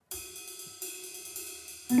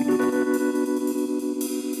It's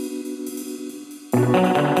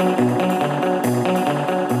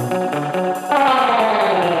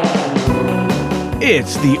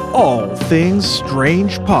the All Things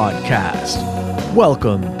Strange podcast.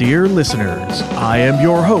 Welcome, dear listeners. I am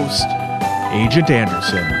your host, Agent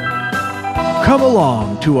Anderson. Come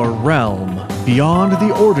along to a realm beyond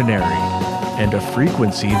the ordinary and a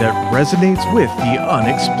frequency that resonates with the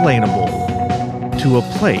unexplainable. To a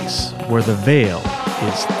place where the veil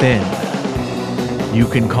is thin. You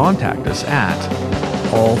can contact us at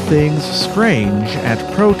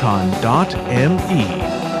allthingsstrange@proton.me.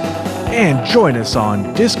 And join us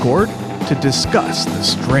on Discord to discuss the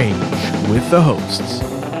strange with the hosts.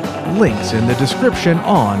 Links in the description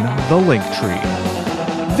on the Linktree.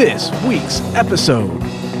 This week's episode,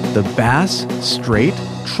 the Bass Strait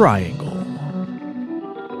Triangle.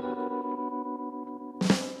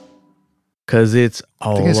 Because it's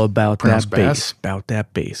all about that bass. About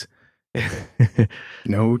that bass.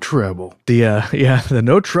 No treble. The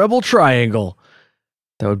no treble triangle.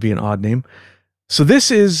 That would be an odd name. So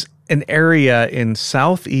this is an area in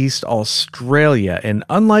Southeast Australia, and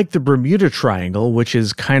unlike the Bermuda Triangle, which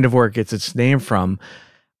is kind of where it gets its name from,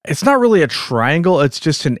 it's not really a triangle, it's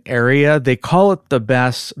just an area. They call it the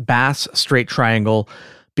Bass Strait Triangle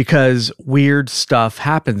because weird stuff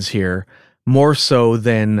happens here, more so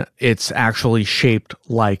than it's actually shaped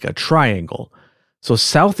like a triangle. So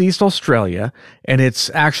Southeast Australia, and it's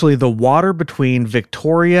actually the water between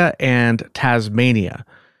Victoria and Tasmania.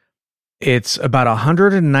 It's about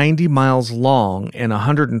 190 miles long and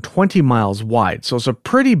 120 miles wide. So it's a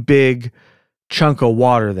pretty big chunk of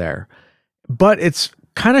water there. But it's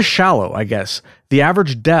kind of shallow, I guess. The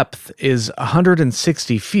average depth is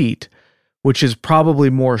 160 feet, which is probably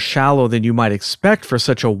more shallow than you might expect for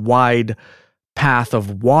such a wide path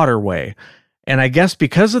of waterway. And I guess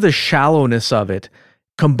because of the shallowness of it,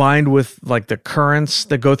 combined with like the currents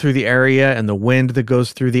that go through the area and the wind that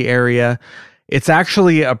goes through the area, it's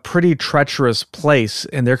actually a pretty treacherous place,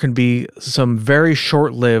 and there can be some very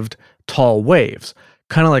short-lived tall waves,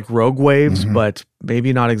 kind of like rogue waves, but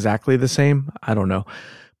maybe not exactly the same. I don't know.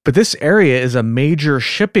 But this area is a major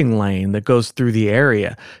shipping lane that goes through the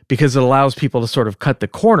area because it allows people to sort of cut the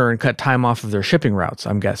corner and cut time off of their shipping routes,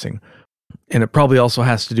 I'm guessing. And it probably also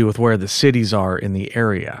has to do with where the cities are in the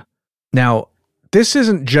area. Now, this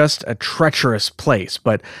isn't just a treacherous place,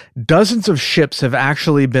 but dozens of ships have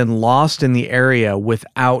actually been lost in the area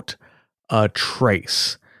without a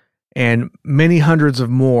trace, and many hundreds of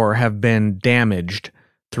more have been damaged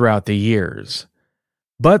throughout the years.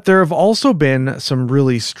 But there have also been some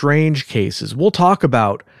really strange cases. We'll talk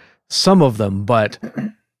about some of them, but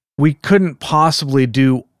we couldn't possibly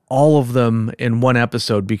do all of them in one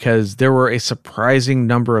episode because there were a surprising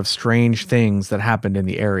number of strange things that happened in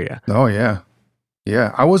the area. Oh, yeah.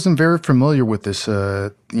 Yeah, I wasn't very familiar with this,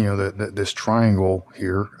 this triangle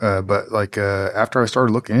here. But after I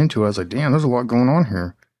started looking into it, I was like, damn, there's a lot going on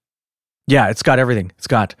here. Yeah, it's got everything. It's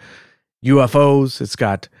got UFOs. It's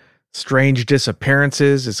got strange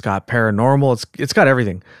disappearances. It's got paranormal. It's got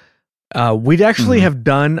everything. We'd actually have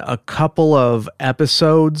done a couple of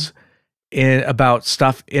episodes about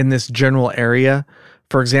stuff in this general area.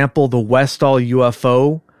 For example, the Westall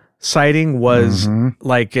UFO sighting was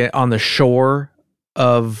like on the shore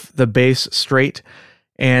of the Bass Strait,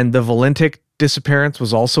 and the Valentic disappearance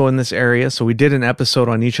was also in this area. So we did an episode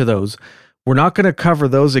on each of those. We're not going to cover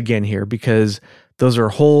those again here because those are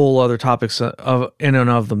whole other topics in and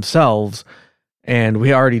of themselves. And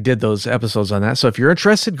we already did those episodes on that. So if you're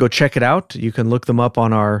interested, go check it out. You can look them up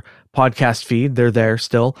on our podcast feed. They're there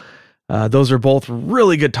still. Those are both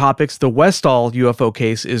really good topics. The Westall UFO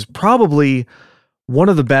case is probably one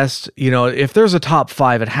of the best. If there's a top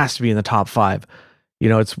 5, it has to be in the top 5.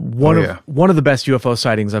 It's one of the best UFO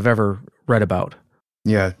sightings I've ever read about.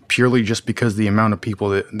 Yeah, purely just because the amount of people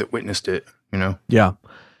that witnessed it, Yeah.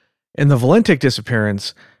 And the Valentic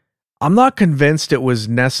disappearance, I'm not convinced it was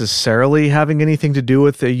necessarily having anything to do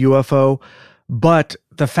with a UFO, but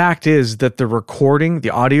the fact is that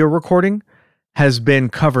the audio recording, has been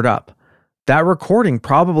covered up. That recording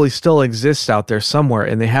probably still exists out there somewhere,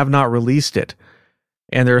 and they have not released it.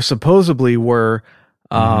 And there supposedly were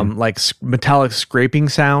metallic scraping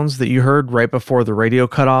sounds that you heard right before the radio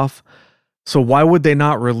cut off. So why would they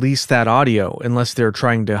not release that audio unless they're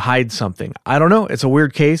trying to hide something? I don't know. It's a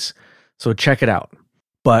weird case, so check it out.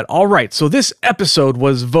 But all right, so this episode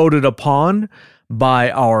was voted upon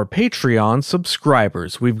by our Patreon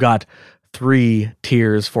subscribers. We've got 3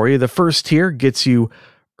 tiers for you. The first tier gets you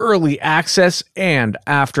early access and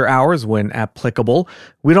after hours when applicable.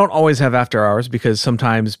 We don't always have after hours because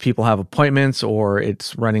sometimes people have appointments or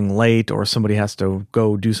it's running late or somebody has to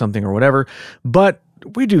go do something or whatever. But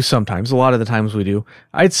we do sometimes. A lot of the times we do.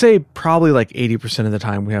 I'd say probably like 80% of the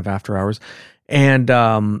time we have after hours. And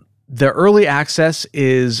the early access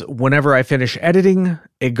is whenever I finish editing,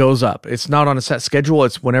 it goes up. It's not on a set schedule.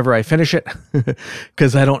 It's whenever I finish it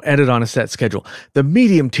because I don't edit on a set schedule. The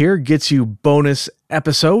medium tier gets you bonus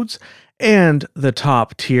episodes, and the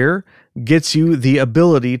top tier gets you the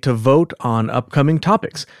ability to vote on upcoming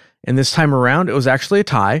topics. And this time around, it was actually a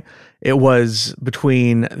tie. It was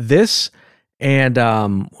between this and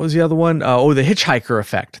what was the other one? The Hitchhiker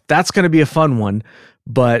Effect. That's going to be a fun one.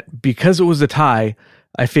 But because it was a tie,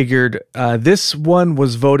 I figured this one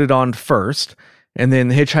was voted on first, and then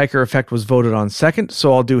the Hitchhiker Effect was voted on second.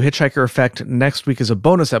 So I'll do Hitchhiker Effect next week as a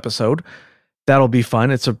bonus episode. That'll be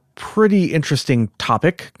fun. It's a pretty interesting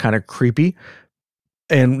topic, kind of creepy.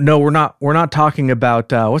 And no, we're not talking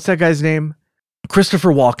about what's that guy's name? Christopher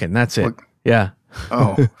Walken. That's it. What? Yeah.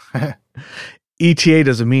 Oh. ETA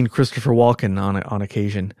doesn't mean Christopher Walken on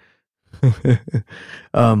occasion.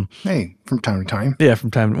 Hey, from time to time. Yeah,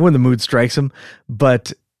 from time when the mood strikes him.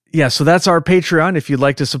 But yeah, so that's our Patreon. If you'd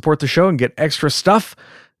like to support the show and get extra stuff,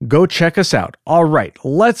 go check us out. All right,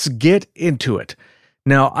 let's get into it.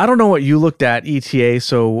 Now, I don't know what you looked at, ETA,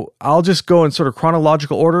 so I'll just go in sort of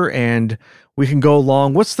chronological order and we can go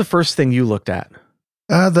along. What's the first thing you looked at?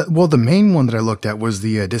 The main one that I looked at was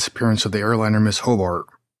the disappearance of the airliner Miss Hobart.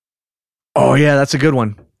 Oh, yeah, that's a good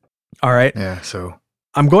one. All right. Yeah, so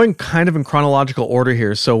I'm going kind of in chronological order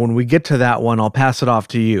here, so when we get to that one, I'll pass it off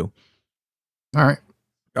to you. All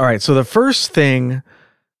right, so the first thing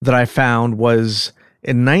that I found was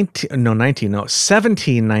in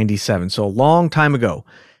 1797, so a long time ago.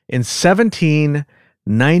 In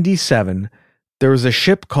 1797, there was a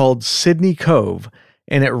ship called Sydney Cove,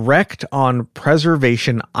 and it wrecked on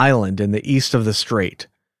Preservation Island in the east of the Strait.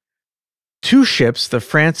 2 ships, the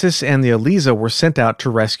Francis and the Eliza, were sent out to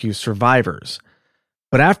rescue survivors.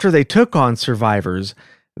 But after they took on survivors,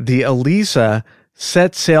 the Eliza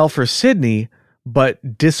set sail for Sydney,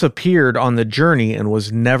 but disappeared on the journey and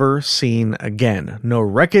was never seen again. No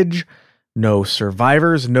wreckage, no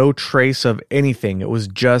survivors, no trace of anything. It was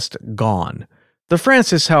just gone. The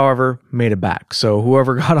Francis, however, made it back. So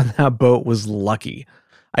whoever got on that boat was lucky.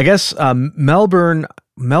 I guess Melbourne?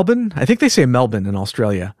 I think they say Melbourne in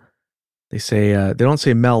Australia. They say they don't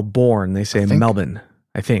say Melbourne. They say Melbourne.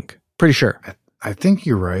 I think. Pretty sure. I think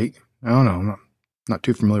you're right. I don't know. I'm not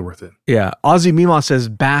too familiar with it. Yeah. Aussie Mima says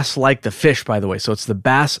bass like the fish, by the way. So it's the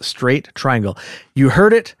Bass Strait Triangle. You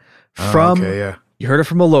heard it from You heard it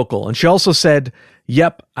from a local. And she also said,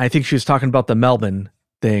 yep, I think she was talking about the Melbourne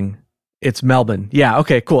thing. It's Melbourne. Yeah,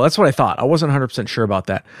 okay, cool. That's what I thought. I wasn't 100% sure about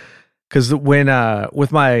that. Because when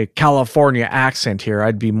with my California accent here,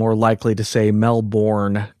 I'd be more likely to say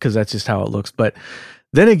Melbourne because that's just how it looks. But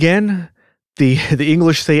then again, the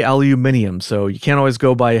English say aluminium, so you can't always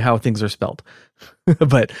go by how things are spelled.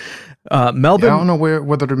 But Melbourne. Yeah, I don't know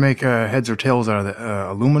whether to make heads or tails out of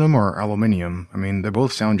the aluminum or aluminium. I mean, they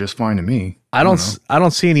both sound just fine to me. I don't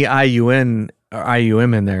see any IUN or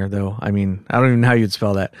IUM in there though. I mean, I don't even know how you'd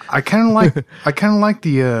spell that. I kind of like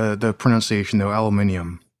the pronunciation though,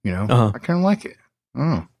 aluminium. You know, I kind of like it.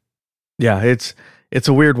 Oh, yeah, it's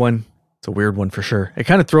a weird one. It's a weird one for sure. It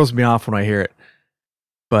kind of throws me off when I hear it.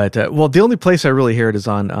 But the only place I really hear it is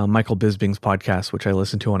on Michael Bisping's podcast, which I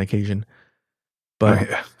listen to on occasion. But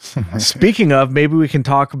speaking of, maybe we can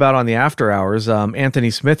talk about on the after hours. Anthony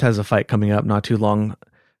Smith has a fight coming up not too long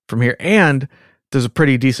from here, and there's a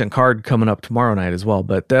pretty decent card coming up tomorrow night as well.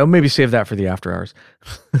 But they'll maybe save that for the after hours.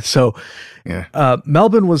 So, yeah.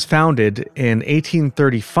 Melbourne was founded in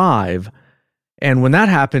 1835, and when that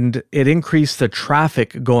happened, it increased the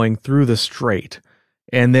traffic going through the strait.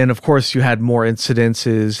 And then, of course, you had more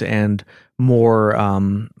incidences and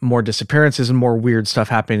more disappearances and more weird stuff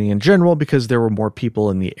happening in general because there were more people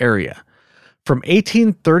in the area. From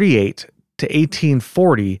 1838 to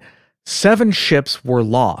 1840, 7 ships were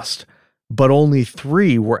lost, but only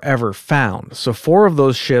 3 were ever found. So 4 of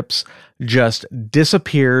those ships just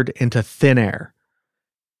disappeared into thin air.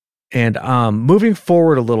 And moving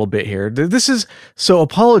forward a little bit here,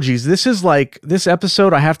 apologies. This is like this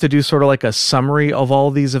episode. I have to do sort of like a summary of all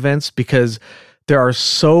these events because there are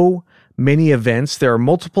so many events. There are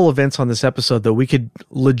multiple events on this episode that we could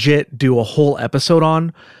legit do a whole episode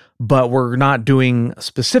on, but we're not doing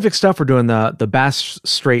specific stuff. We're doing the Bass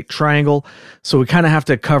Strait Triangle. So we kind of have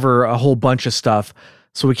to cover a whole bunch of stuff.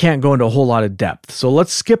 So we can't go into a whole lot of depth. So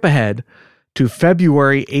let's skip ahead to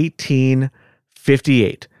February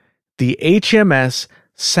 1858. The HMS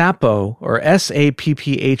Sappho, or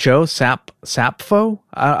Sappho, Sappho.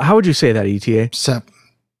 How would you say that, ETA?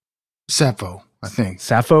 Sappho, I think.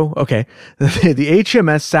 Sappho? Okay. The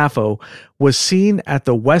HMS Sappho was seen at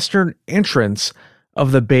the western entrance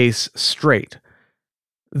of the base Strait.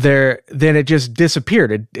 Then it just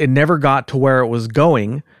disappeared. It never got to where it was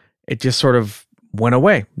going. It just sort of went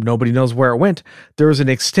away. Nobody knows where it went. There was an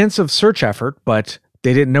extensive search effort, but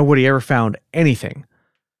they didn't nobody ever found anything.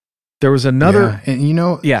 There was another...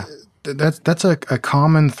 Yeah, and that's a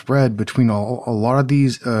common thread between a lot of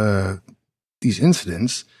these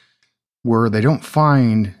incidents where they don't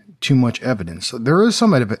find too much evidence. So there is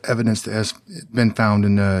some evidence that has been found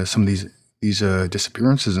in some of these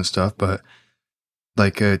disappearances and stuff, but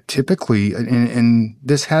like typically, and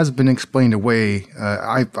this has been explained away.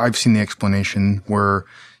 I've seen the explanation where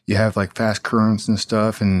you have like fast currents and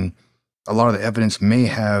stuff, and a lot of the evidence may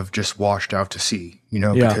have just washed out to sea,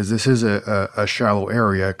 because this is a shallow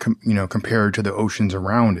area, compared to the oceans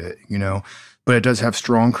around it, but it does have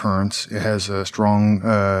strong currents. It has a strong,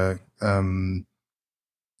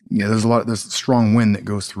 there's strong wind that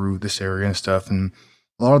goes through this area and stuff. And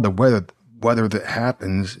a lot of the weather that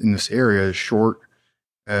happens in this area is short,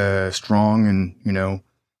 strong, and,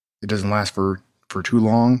 it doesn't last for too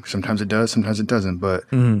long. Sometimes it does, sometimes it doesn't, but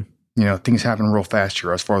things happen real fast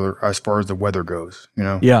here as far as the weather goes,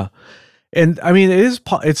 Yeah. And I mean,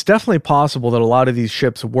 it's definitely possible that a lot of these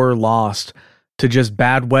ships were lost to just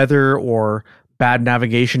bad weather or bad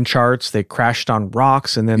navigation charts. They crashed on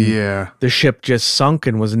rocks, and then the ship just sunk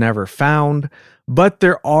and was never found. But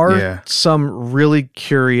there are some really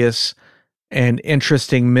curious and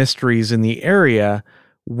interesting mysteries in the area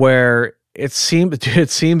where it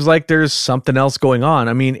seems like there's something else going on.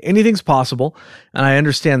 I mean, anything's possible, and I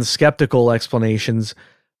understand the skeptical explanations,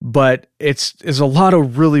 but it's a lot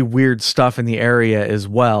of really weird stuff in the area as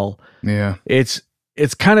well. Yeah. It's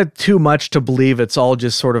kind of too much to believe it's all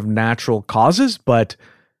just sort of natural causes, but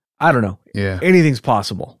I don't know. Yeah. Anything's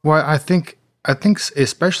possible. Well, I think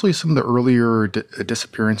especially some of the earlier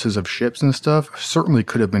disappearances of ships and stuff certainly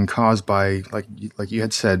could have been caused by, like you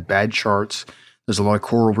had said, bad charts. There's a lot of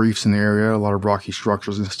coral reefs in the area, a lot of rocky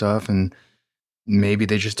structures and stuff, and maybe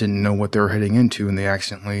they just didn't know what they were heading into, and they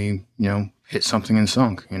accidentally, hit something and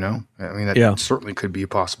sunk. I mean, that certainly could be a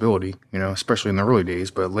possibility, especially in the early days.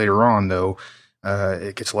 But later on, though,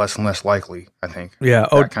 it gets less and less likely, I think. Yeah.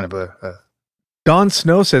 Kind of a Don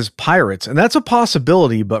Snow says pirates, and that's a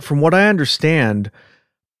possibility, but from what I understand,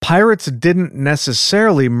 pirates didn't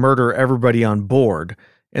necessarily murder everybody on board,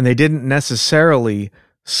 and they didn't necessarily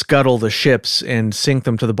scuttle the ships and sink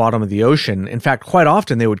them to the bottom of the ocean. In fact, quite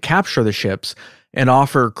often they would capture the ships and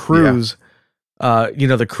offer crews,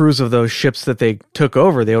 the crews of those ships that they took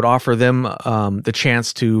over, they would offer them the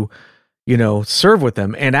chance to, serve with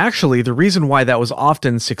them. And actually, the reason why that was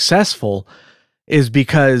often successful is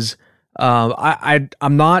because I'm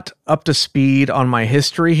not up to speed on my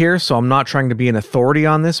history here, so I'm not trying to be an authority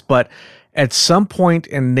on this, but at some point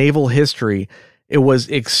in naval history, it was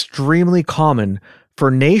extremely common for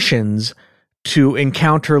nations to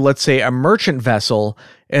encounter, let's say, a merchant vessel,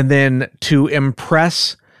 and then to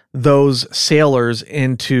impress those sailors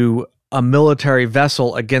into a military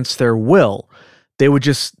vessel against their will. They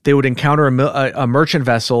would encounter a merchant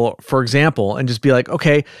vessel, for example, and just be like,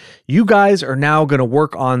 okay, you guys are now going to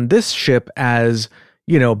work on this ship as,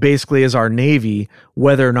 basically as our navy,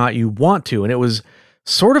 whether or not you want to. And it was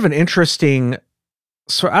sort of an interesting,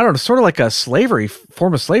 sort of like a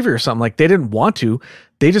form of slavery or something. Like they didn't want to,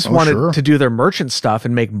 they just wanted to do their merchant stuff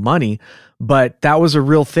and make money. But that was a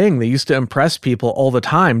real thing. They used to impress people all the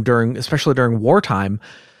time especially during wartime.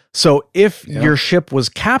 So if your ship was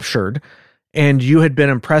captured and you had been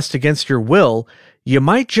impressed against your will, you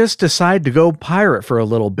might just decide to go pirate for a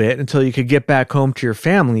little bit until you could get back home to your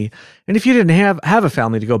family. And if you didn't have a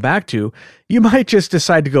family to go back to, you might just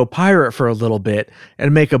decide to go pirate for a little bit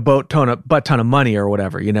and make a butt ton of money or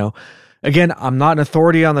whatever, Again, I'm not an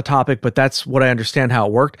authority on the topic, but that's what I understand how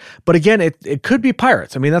it worked. But again, it could be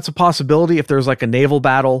pirates. I mean, that's a possibility if there's like a naval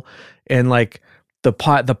battle and like the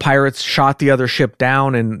pirates shot the other ship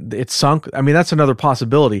down and it sunk. I mean, that's another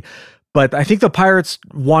possibility. But I think the pirates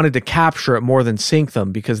wanted to capture it more than sink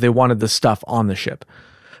them because they wanted the stuff on the ship.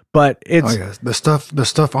 But it's the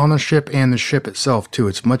stuff on the ship and the ship itself too.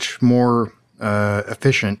 It's much more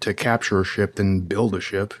efficient to capture a ship than build a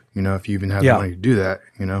ship. If you even have the money to do that.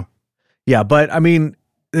 Yeah, but I mean,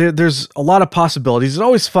 there's a lot of possibilities. It's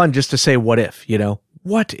always fun just to say what if.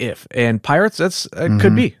 What if? And pirates,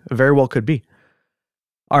 could be, very well could be.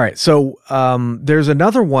 All right, so there's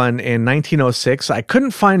another one in 1906. I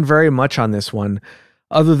couldn't find very much on this one,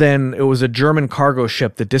 other than it was a German cargo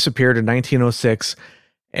ship that disappeared in 1906,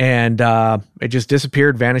 and it just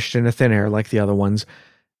disappeared, vanished into thin air like the other ones.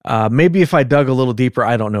 Maybe if I dug a little deeper,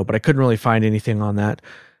 I don't know, but I couldn't really find anything on that.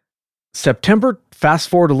 Fast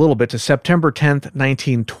forward a little bit to September 10th,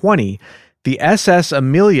 1920, the SS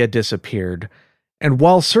Amelia disappeared, and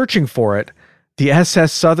while searching for it, the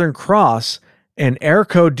SS Southern Cross and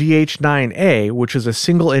Airco DH-9A, which is a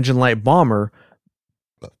single-engine light bomber,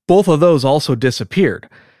 both of those also disappeared.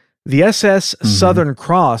 The SS Southern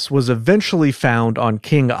Cross was eventually found on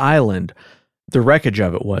King Island, the wreckage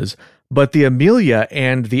of it was, but the Amelia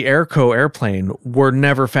and the Airco airplane were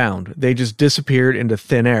never found. They just disappeared into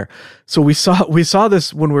thin air. So we saw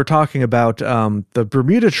this when we were talking about the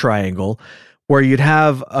Bermuda Triangle, where you'd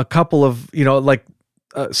have a couple of,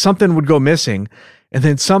 something would go missing, and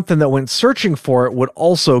then something that went searching for it would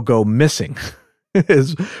also go missing.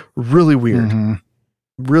 It's really weird. Mm-hmm.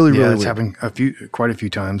 Really it's weird. happened quite a few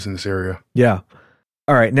times in this area. Yeah.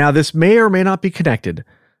 All right. Now, this may or may not be connected,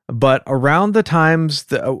 but around the times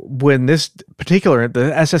when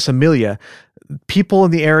the SS Amelia, people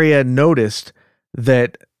in the area noticed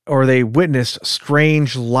that, or they witnessed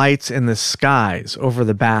strange lights in the skies over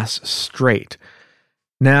the Bass Strait.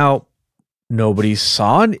 Now, nobody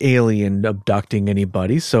saw an alien abducting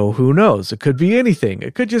anybody, so who knows? It could be anything.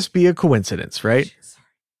 It could just be a coincidence, right?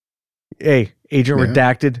 Hey, Agent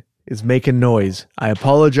Redacted is making noise. I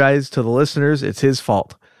apologize to the listeners. It's his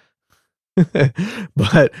fault.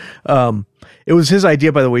 But it was his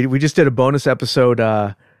idea, by the way. We just did a bonus episode,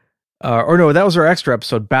 that was our extra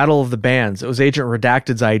episode, Battle of the Bands. It was Agent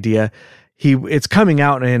Redacted's idea. It's coming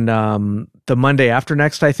out in the Monday after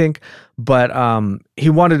next, I think. But he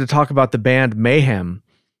wanted to talk about the band Mayhem.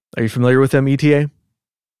 Are you familiar with them, ETA?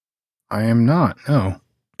 I am not, no.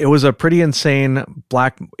 It was a pretty insane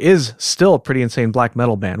still a pretty insane black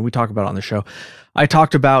metal band. We talk about it on the show. I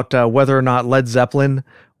talked about whether or not Led Zeppelin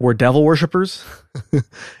were devil worshippers.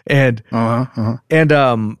 and I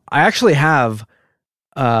actually have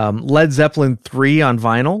Led Zeppelin 3 on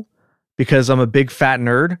vinyl because I'm a big fat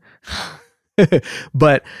nerd.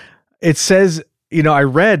 But it says, I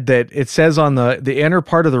read that it says on the inner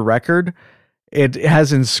part of the record, it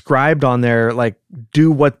has inscribed on there, like,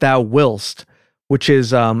 do what thou willst, which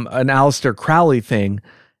is an Aleister Crowley thing.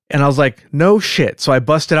 And I was like, no shit. So I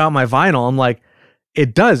busted out my vinyl. I'm like,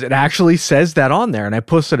 it does. It actually says that on there. And I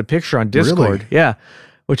posted a picture on Discord. Really? Yeah.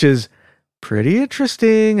 Which is pretty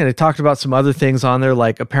interesting. And it talked about some other things on there.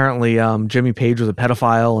 Like apparently Jimmy Page was a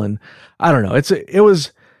pedophile. And I don't know. It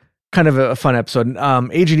was kind of a fun episode.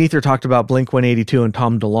 Agent Ether talked about Blink-182 and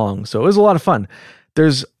Tom DeLonge. So it was a lot of fun.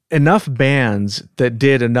 There's enough bands that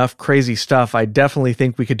did enough crazy stuff. I definitely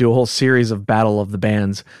think we could do a whole series of Battle of the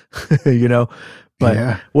Bands,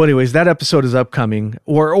 But well, anyways, that episode is upcoming.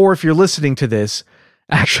 Or if you're listening to this,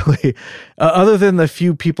 actually, other than the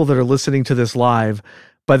few people that are listening to this live,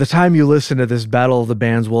 by the time you listen to this, Battle of the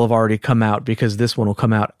Bands will have already come out because this one will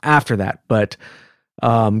come out after that. But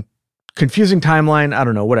confusing timeline, I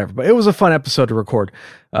don't know, whatever. But it was a fun episode to record.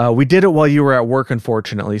 We did it while you were at work,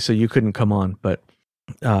 unfortunately, so you couldn't come on. But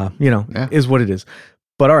is what it is.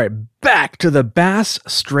 But all right, back to the Bass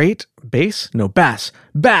Strait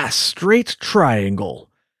Triangle.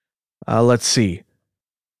 Let's see.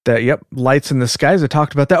 Lights in the skies. I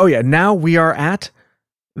talked about that. Oh yeah, now we are at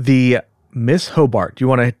the Miss Hobart. Do you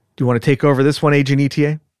want to take over this one, Agent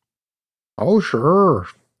ETA? Oh sure,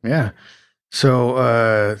 yeah.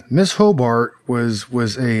 So Miss Hobart was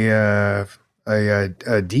a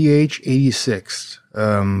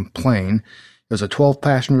DH-86 plane. It was a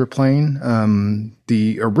 12-passenger plane.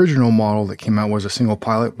 The original model that came out was a single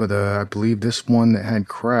pilot, but I believe this one that had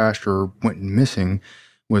crashed or went missing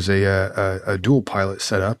was a dual pilot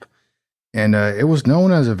setup. And it was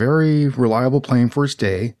known as a very reliable plane for its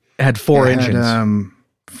day. It had four engines.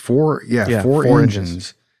 Four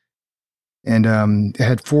engines. And it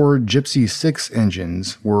had four Gypsy 6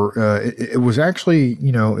 engines. It was actually,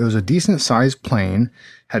 it was a decent sized plane,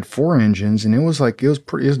 had four engines, and it was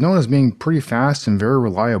known as being pretty fast and very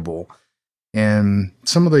reliable. And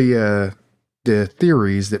some of the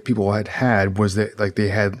theories that people had was that they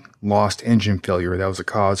had lost engine failure. That was the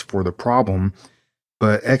cause for the problem.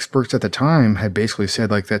 But experts at the time had basically said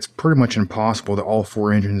that's pretty much impossible that all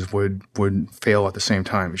four engines would fail at the same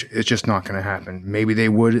time. It's just not going to happen. Maybe they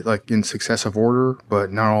would in successive order,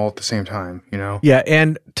 but not all at the same time, Yeah,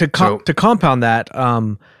 and to compound that,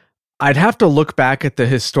 I'd have to look back at the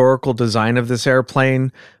historical design of this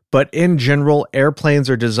airplane, but in general, airplanes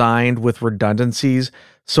are designed with redundancies.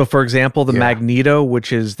 So for example, the magneto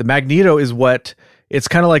is what, it's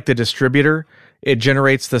kind of like the distributor. It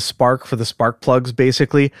generates the spark for the spark plugs,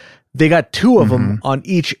 basically. They got two of them on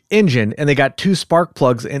each engine, and they got two spark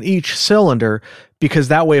plugs in each cylinder because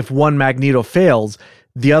that way, if one magneto fails,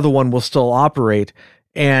 the other one will still operate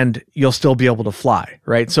and you'll still be able to fly,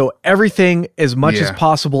 right? So everything as much as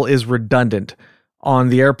possible is redundant on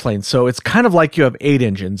the airplane. So it's kind of like you have 8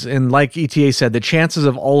 engines. And like ETA said, the chances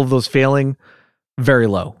of all of those failing, very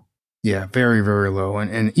low. Yeah, very, very low.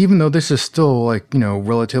 And even though this is still like,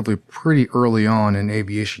 relatively pretty early on in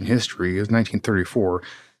aviation history, it was 1934.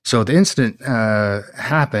 So the incident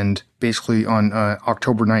happened basically on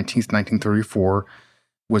October 19th, 1934.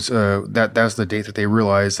 Was that's the date that they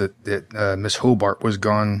realized that Miss Hobart was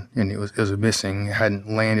gone and it was missing. It hadn't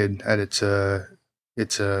landed at its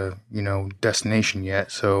destination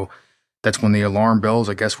yet. So that's when the alarm bells,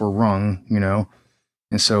 I guess, were rung.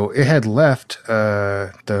 And so it had left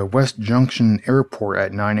the West Junction Airport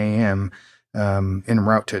at 9 a.m. En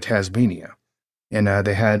route to Tasmania. And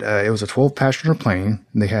they had, it was a 12-passenger plane.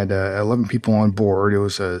 They had 11 people on board. It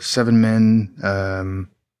was 7 men,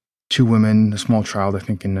 2 women, a small child, I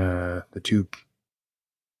think, and the 2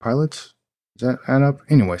 pilots. Does that add up?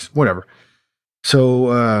 Anyways, whatever.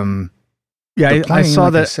 So, yeah, plane, I saw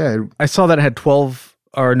like that. I said, I saw that it had 12.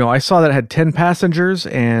 Or no, I saw that it had 10 passengers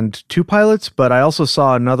and 2 pilots, but I also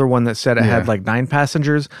saw another one that said it had like 9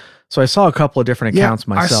 passengers. So I saw a couple of different accounts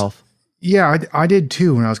myself. I did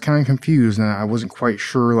too, and I was kind of confused, and I wasn't quite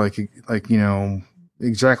sure,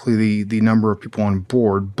 exactly the number of people on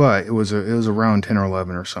board, but it was around 10 or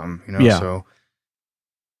 11 or something, Yeah. So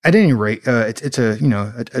at any rate, it's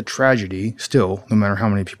a tragedy still, no matter how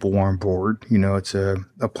many people were on board. It's a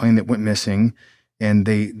plane that went missing. And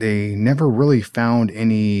they never really found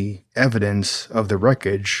any evidence of the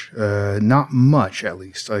wreckage, not much at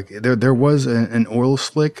least. Like there was an oil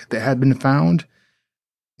slick that had been found,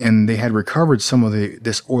 and they had recovered some of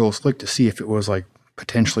this oil slick to see if it was like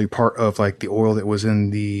potentially part of like the oil that was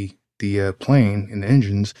in the plane in the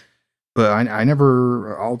engines. But I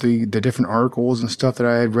never, all the different articles and stuff that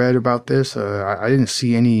I had read about this, I didn't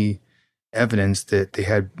see any evidence that they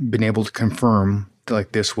had been able to confirm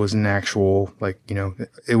like this was an actual,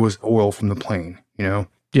 it was oil from the plane, Yeah.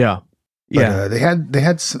 But, Yeah. they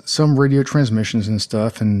had some radio transmissions and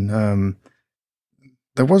stuff, and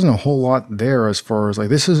there wasn't a whole lot there as far as like,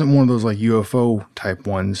 this isn't one of those like UFO type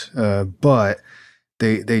ones, but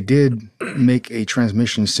they did make a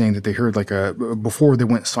transmission saying that they heard before they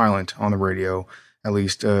went silent on the radio, at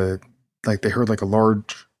least, like they heard like a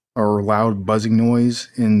large or loud buzzing noise,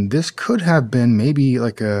 and this could have been maybe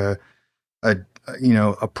like a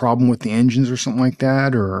problem with the engines or something like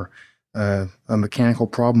that, or a mechanical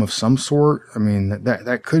problem of some sort. I mean,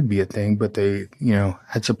 that could be a thing, but they,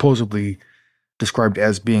 had supposedly described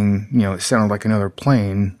as being, it sounded like another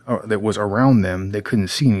plane that was around them. They couldn't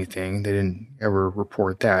see anything. They didn't ever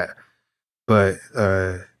report that, but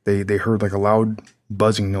they heard like a loud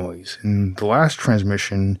buzzing noise. And the last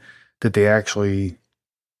transmission that they actually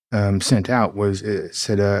sent out was, it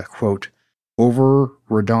said, quote, "Over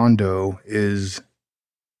Redondo is ...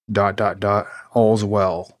 all's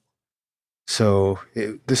well." So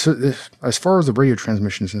this as far as the radio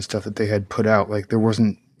transmissions and stuff that they had put out, like there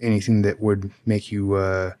wasn't anything that would make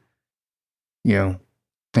you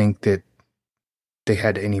think that they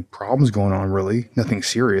had any problems going on, really. Nothing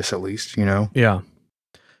serious, at least, Yeah.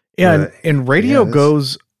 And radio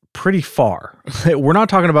goes pretty far. We're not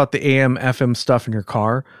talking about the AM FM stuff in your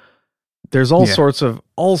car. There's all sorts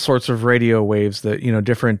of radio waves that,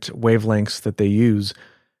 different wavelengths that they use.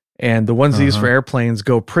 And the ones they use for airplanes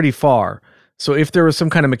go pretty far. So if there was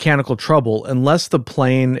some kind of mechanical trouble, unless the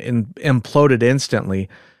plane imploded instantly,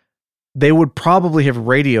 they would probably have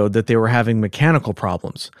radioed that they were having mechanical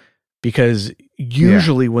problems. Because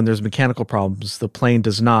usually when there's mechanical problems, the plane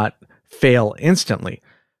does not fail instantly.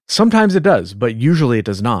 Sometimes it does, but usually it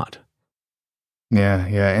does not. Yeah.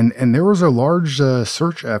 And there was a large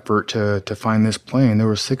search effort to find this plane. There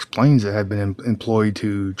were 6 planes that had been employed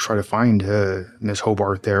to try to find Miss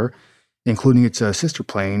Hobart there, including its sister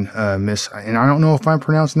plane, Miss, and I don't know if I'm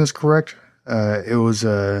pronouncing this correct. It was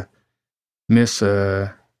Miss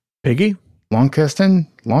Piggy?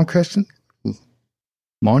 Launceston.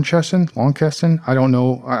 I don't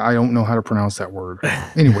know. I don't know how to pronounce that word.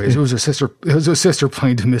 Anyways, it was a sister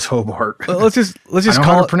plane to Miss Hobart. Let's just I know call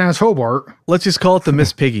how it to pronounce Hobart. Let's just call it the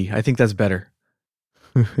Miss Piggy. I think that's better.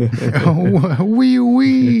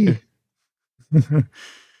 Wee.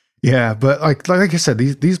 Yeah, but like I said,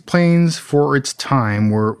 these planes for its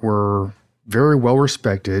time were very well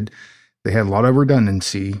respected. They had a lot of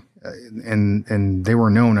redundancy, and they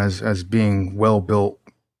were known as being well built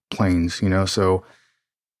planes. So.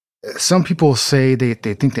 Some people say they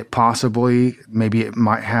think that possibly maybe it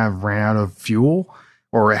might have ran out of fuel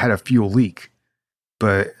or it had a fuel leak.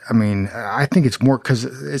 But I mean, I think it's more because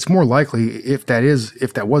it's more likely if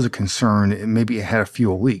that was a concern, maybe it had a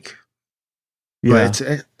fuel leak. Yeah.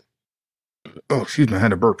 But oh, excuse me, I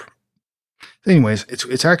had a burp. Anyways,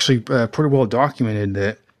 it's actually pretty well documented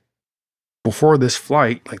that before this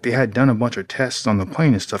flight, like they had done a bunch of tests on the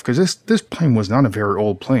plane and stuff, because this plane was not a very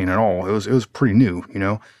old plane at all. It was pretty new,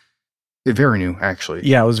 very new actually.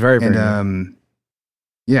 Yeah, it was very, very and new.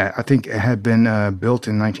 Yeah, I think it had been built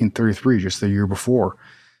in 1933, just the year before.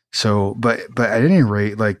 So, but at any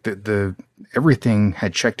rate, like the everything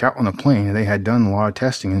had checked out on the plane, and they had done a lot of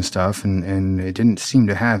testing and stuff, and it didn't seem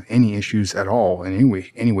to have any issues at all in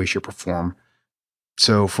any way, shape, or form.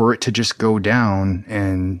 So for it to just go down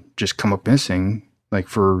and just come up missing, like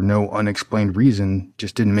for no unexplained reason,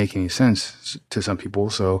 just didn't make any sense to some people.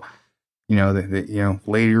 So, years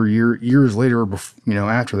later,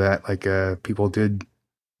 after that, like people did,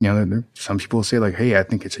 some people say like, hey, I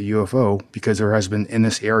think it's a UFO because there has been in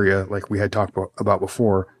this area, like we had talked about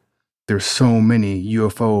before, there's so many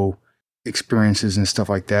UFO experiences and stuff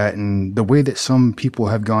like that. And the way that some people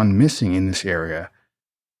have gone missing in this area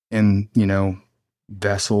and,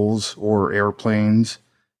 vessels or airplanes,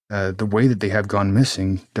 the way that they have gone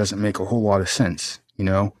missing doesn't make a whole lot of sense,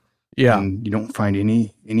 Yeah. And you don't find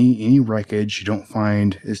any wreckage. You don't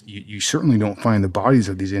find, you certainly don't find the bodies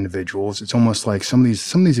of these individuals. It's almost like some of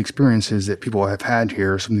these experiences that people have had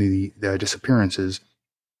here, some of the disappearances,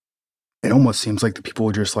 it almost seems like the people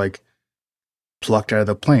were just like plucked out of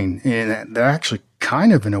the plane. And that actually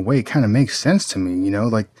kind of, in a way, kind of makes sense to me,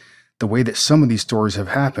 like the way that some of these stories have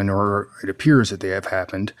happened, or it appears that they have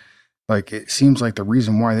happened. Like it seems like the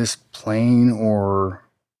reason why this plane or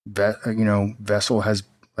vessel has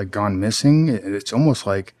like gone missing, it's almost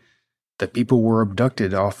like the people were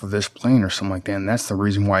abducted off of this plane or something like that, and that's the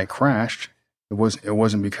reason why it crashed. It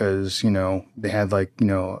wasn't because they had like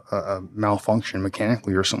a malfunction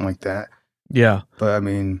mechanically or something like that. Yeah. But I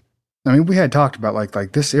mean we had talked about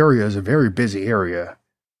like this area is a very busy area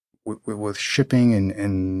with shipping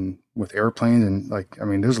and with airplanes, and like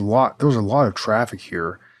there's a lot of traffic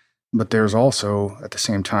here. But there's also, at the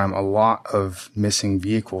same time, a lot of missing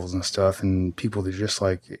vehicles and stuff, and people that just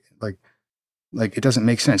like it doesn't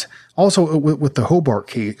make sense. Also, with the Hobart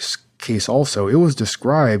case, also, it was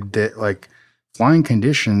described that like flying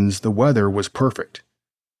conditions, the weather was perfect.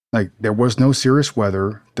 Like there was no serious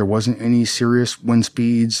weather, there wasn't any serious wind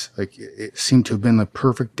speeds. Like it seemed to have been the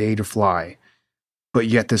perfect day to fly. But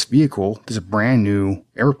yet, this vehicle, this brand new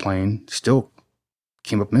airplane, still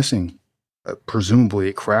came up missing. Presumably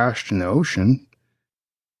it crashed in the ocean.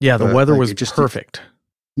 Yeah, the weather was perfect.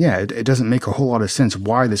 It doesn't make a whole lot of sense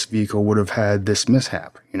why this vehicle would have had this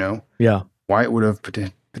mishap, Yeah. Why it would have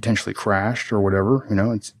potentially crashed or whatever,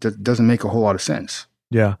 it doesn't make a whole lot of sense.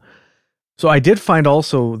 Yeah. So I did find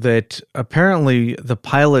also that apparently the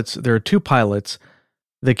pilots, there are two pilots.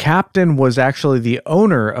 The captain was actually the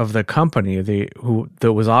owner of the company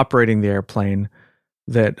that was operating the airplane.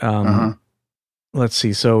 That let's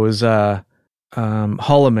see. So it was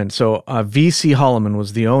Holloman. So VC Holloman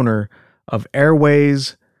was the owner of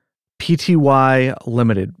Airways Pty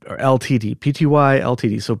Limited, or Ltd. Pty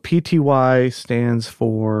Ltd. So Pty stands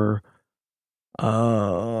for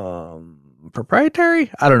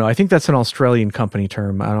proprietary? I don't know. I think that's an Australian company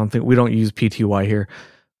term. We don't use Pty here,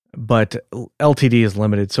 but Ltd is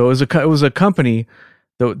limited. So it was a company.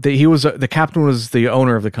 The captain was the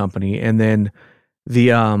owner of the company, and then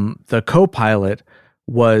the co-pilot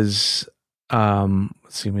was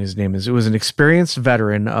let's see what his name is. It was an experienced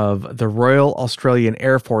veteran of the Royal Australian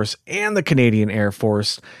Air Force and the Canadian Air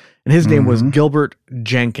Force, and his name was Gilbert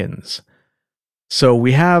Jenkins. So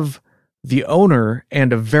we have the owner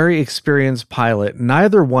and a very experienced pilot,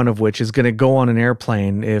 neither one of which is going to go on an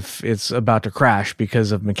airplane if it's about to crash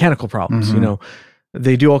because of mechanical problems.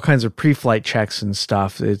 They do all kinds of pre-flight checks and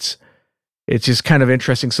stuff. It's just kind of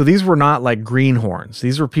interesting. So these were not like greenhorns.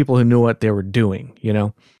 These were people who knew what they were doing,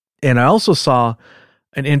 And I also saw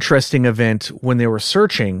an interesting event when they were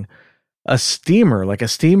searching. A steamer, like a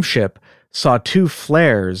steamship, saw two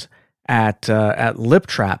flares at Lip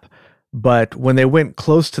Trap, but when they went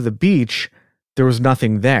close to the beach, there was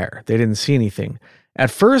nothing there. They didn't see anything.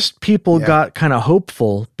 At first, people got kind of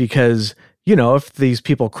hopeful because, if these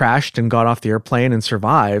people crashed and got off the airplane and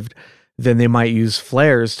survived, then they might use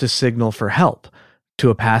flares to signal for help to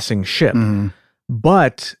a passing ship.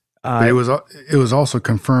 But it was also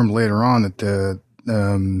confirmed later on that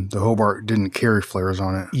the Hobart didn't carry flares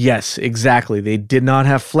on it. Yes, exactly. They did not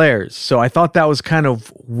have flares. So I thought that was kind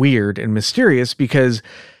of weird and mysterious because,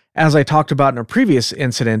 as I talked about in a previous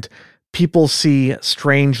incident, people see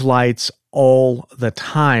strange lights all the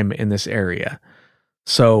time in this area.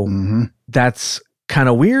 So that's kind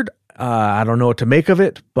of weird. I don't know what to make of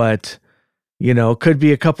it, but could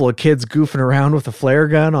be a couple of kids goofing around with a flare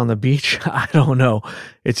gun on the beach. I don't know.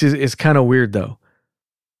 It's kind of weird though.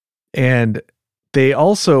 And they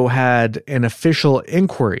also had an official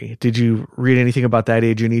inquiry. Did you read anything about that,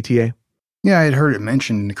 Agent ETA? Yeah, I had heard it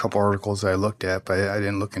mentioned in a couple articles I looked at, but I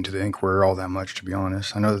didn't look into the inquiry all that much, to be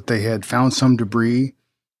honest. I know that they had found some debris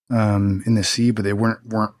in the sea, but they were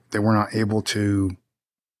not able to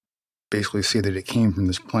basically say that it came from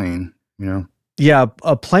this plane. Yeah,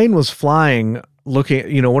 a plane was flying,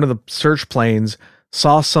 looking. One of the search planes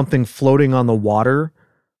saw something floating on the water,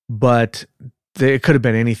 but it could have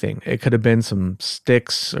been anything. It could have been some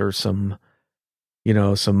sticks or some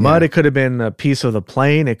mud. It could have been a piece of the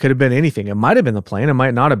plane. It could have been anything. It might have been the plane. It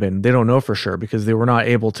might not have been. They don't know for sure because they were not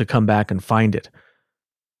able to come back and find it.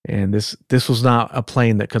 And this was not a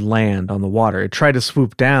plane that could land on the water. It tried to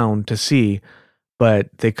swoop down to see, but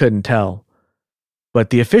they couldn't tell. But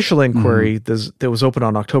the official inquiry that was open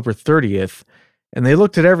on October 30th, and they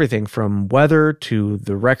looked at everything from weather to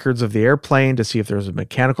the records of the airplane to see if there was a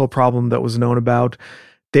mechanical problem that was known about.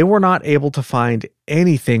 They were not able to find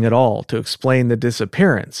anything at all to explain the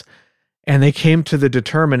disappearance. And they came to the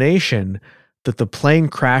determination that the plane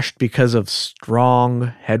crashed because of strong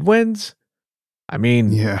headwinds. I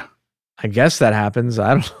mean, yeah, I guess that happens.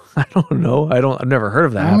 I don't know. I've never heard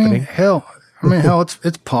of that happening. Hell,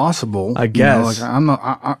 it's possible. I guess.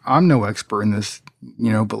 I'm no expert in this,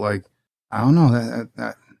 but like, I don't know.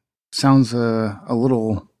 That sounds a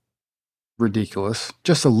little ridiculous.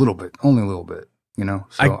 Just a little bit, only a little bit.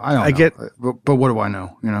 So I don't know. But what do I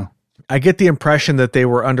know? I get the impression that they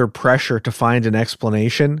were under pressure to find an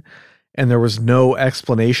explanation, and there was no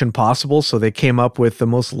explanation possible. So they came up with the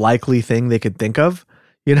most likely thing they could think of.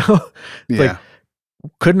 Yeah. Like,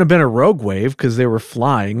 couldn't have been a rogue wave because they were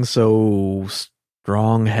flying. So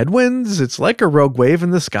strong headwinds. It's like a rogue wave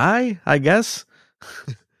in the sky, I guess.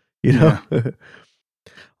 Yeah.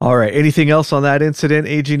 All right. Anything else on that incident,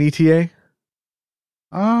 Agent ETA?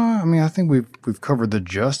 I think we've covered the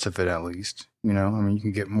gist of it at least. You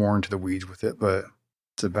can get more into the weeds with it, but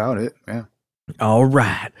it's about it. Yeah. All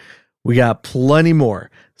right. We got plenty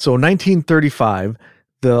more. So 1935,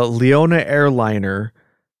 the Leona airliner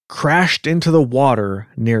crashed into the water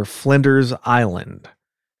near Flinders Island.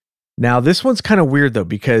 Now, this one's kind of weird though,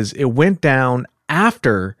 because it went down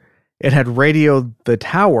after it had radioed the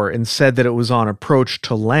tower and said that it was on approach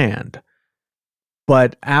to land.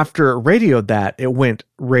 But after it radioed that, it went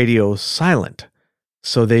radio silent.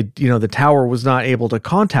 So the tower was not able to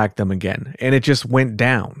contact them again, and it just went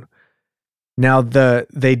down. Now,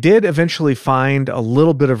 they did eventually find a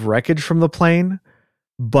little bit of wreckage from the plane,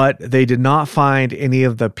 but they did not find any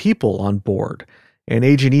of the people on board. And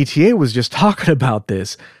Agent ETA was just talking about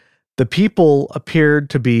this. The people appeared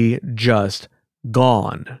to be just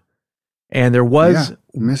gone. And there was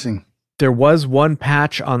missing. There was one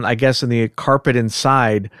patch on, I guess, in the carpet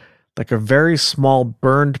inside, like a very small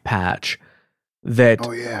burned patch that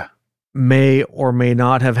may or may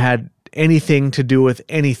not have had anything to do with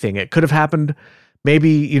anything. It could have happened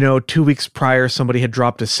maybe, 2 weeks prior, somebody had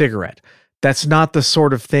dropped a cigarette. That's not the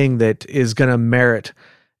sort of thing that is going to merit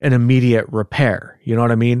an immediate repair. You know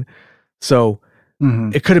what I mean? So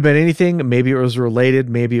it could have been anything. Maybe it was related.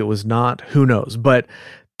 Maybe it was not. Who knows? But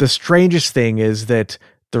the strangest thing is that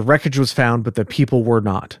the wreckage was found, but the people were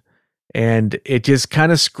not. And it just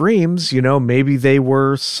kind of screams, maybe they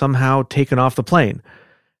were somehow taken off the plane.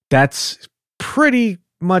 That's pretty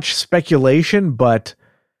much speculation, but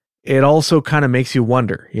it also kind of makes you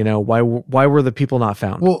wonder, why were the people not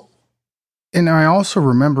found? Well, and I also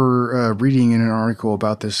remember reading in an article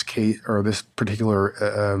about this case or this particular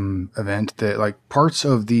event that like parts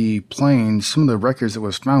of the plane, some of the wreckage that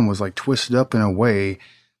was found was like twisted up in a way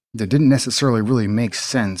that didn't necessarily really make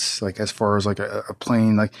sense. Like as far as like a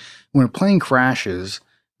plane, like when a plane crashes,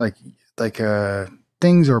 like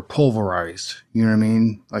things are pulverized. You know what I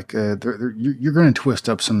mean? Like you're going to twist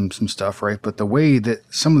up some stuff, right? But the way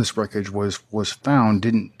that some of this wreckage was found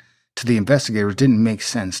to the investigators didn't make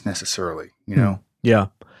sense necessarily. Yeah.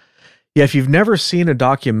 If you've never seen a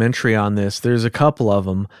documentary on this, there's a couple of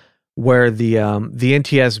them where the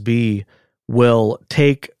NTSB will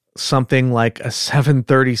take something like a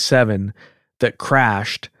 737 that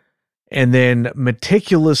crashed and then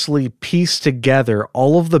meticulously piece together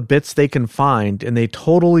all of the bits they can find, and they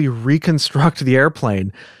totally reconstruct the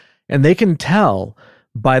airplane. And they can tell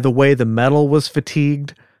by the way the metal was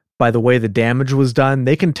fatigued, by the way the damage was done,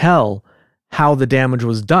 they can tell how the damage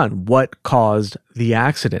was done, what caused the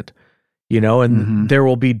accident, and there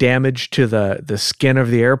will be damage to the skin of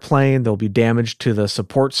the airplane. There'll be damage to the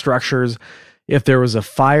support structures. If there was a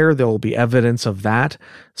fire, there will be evidence of that.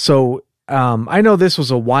 So I know this was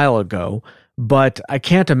a while ago, but I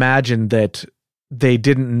can't imagine that they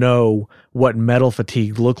didn't know what metal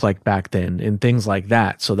fatigue looked like back then and things like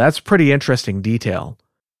that. So that's pretty interesting detail.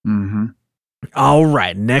 Mm-hmm. All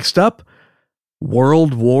right, next up,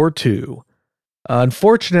 World War II.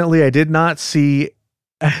 Unfortunately, I did not see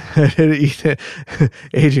Agent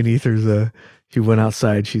Ether's. She went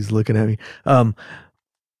outside. She's looking at me.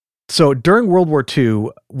 So during World War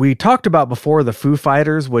II, we talked about before the Foo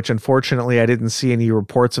Fighters, which unfortunately I didn't see any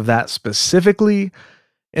reports of that specifically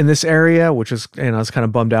in this area, which is, I was kind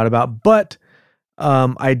of bummed out about. But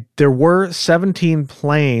there were 17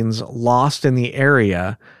 planes lost in the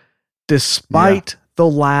area, despite the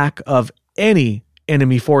lack of any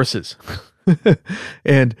enemy forces.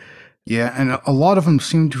 And a lot of them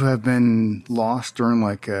seem to have been lost during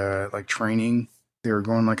like training. They were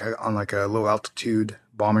going on a low altitude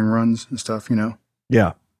bombing runs and stuff,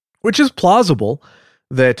 Yeah, which is plausible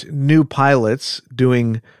that new pilots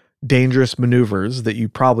doing dangerous maneuvers that you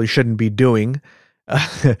probably shouldn't be doing,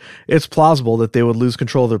 it's plausible that they would lose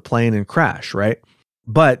control of their plane and crash, right?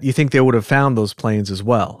 But you think they would have found those planes as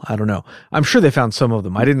well? I don't know. I'm sure they found some of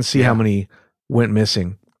them. I didn't see how many went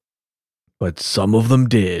missing, but some of them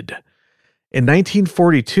did. In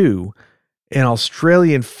 1942, an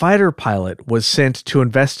Australian fighter pilot was sent to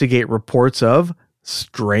investigate reports of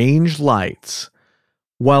strange lights.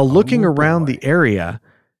 While looking around the area,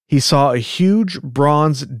 he saw a huge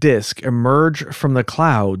bronze disc emerge from the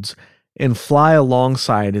clouds and fly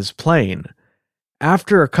alongside his plane.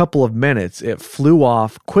 After a couple of minutes, it flew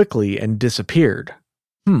off quickly and disappeared.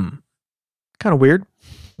 Kind of weird.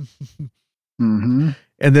 Mm-hmm.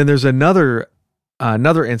 And then there's another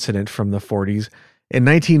incident from the 40s. In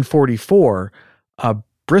 1944, a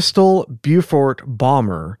Bristol Beaufort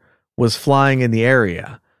bomber was flying in the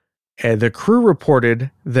area, and the crew reported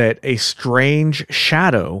that a strange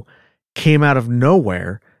shadow came out of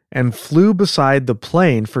nowhere and flew beside the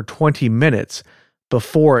plane for 20 minutes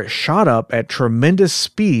before it shot up at tremendous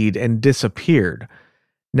speed and disappeared.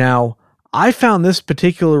 Now, I found this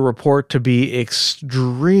particular report to be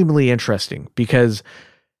extremely interesting because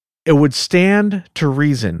it would stand to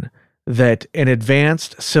reason that an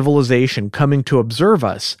advanced civilization coming to observe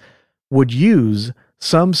us would use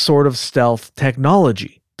some sort of stealth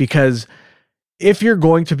technology. Because if you're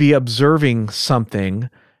going to be observing something,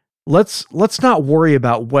 let's not worry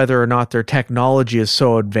about whether or not their technology is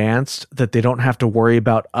so advanced that they don't have to worry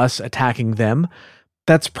about us attacking them.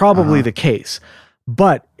 That's probably the case.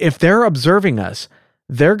 But if they're observing us,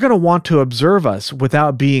 they're going to want to observe us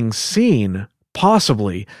without being seen,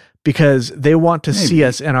 possibly, because they want to see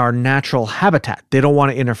us in our natural habitat. They don't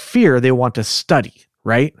want to interfere. They want to study,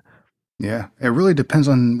 right? Yeah. It really depends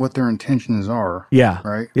on what their intentions are. Yeah.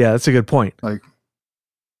 Right? Yeah, that's a good point.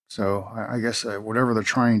 So I guess whatever they're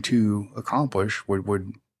trying to accomplish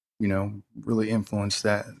would really influence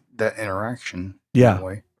that interaction. Yeah. That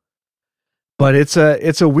way. But it's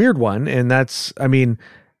a weird one, and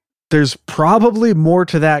there's probably more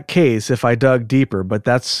to that case if I dug deeper, but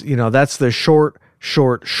that's the short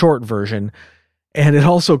version. And it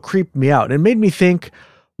also creeped me out. It made me think,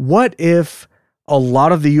 what if a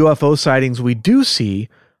lot of the UFO sightings we do see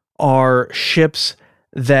are ships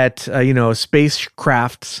that,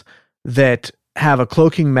 spacecrafts that have a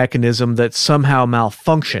cloaking mechanism that somehow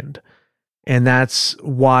malfunctioned. And that's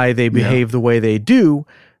why they behave the way they do.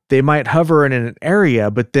 They might hover in an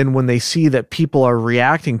area, but then when they see that people are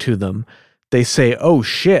reacting to them, they say, oh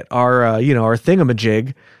shit, our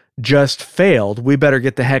thingamajig just failed. We better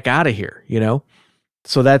get the heck out of here,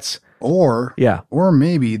 So that's... Or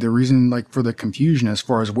maybe the reason for the confusion as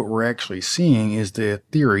far as what we're actually seeing is the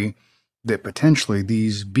theory that potentially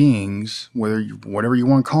these beings, whatever you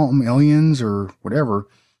want to call them, aliens or whatever,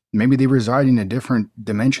 maybe they reside in a different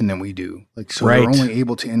dimension than we do. They're only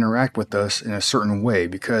able to interact with us in a certain way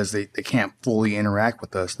because they can't fully interact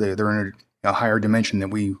with us. They're in a higher dimension that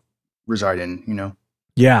we reside in,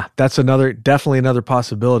 Yeah, that's definitely another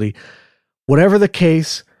possibility. Whatever the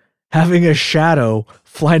case, having a shadow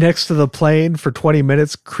fly next to the plane for 20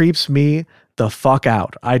 minutes creeps me the fuck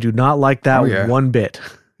out. I do not like that one bit.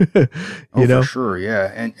 For sure,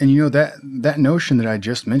 yeah. And that notion that I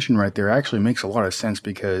just mentioned right there actually makes a lot of sense,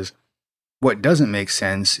 because what doesn't make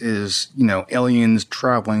sense is, aliens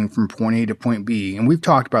traveling from point A to point B. And we've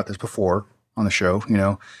talked about this before on the show,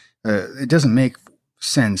 it doesn't make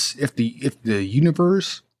sense if the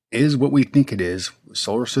universe is what we think it is.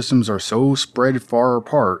 Solar systems are so spread far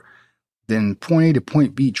apart, then point A to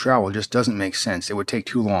point B travel just doesn't make sense. It would take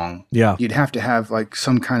too long. Yeah. You'd have to have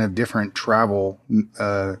some kind of different travel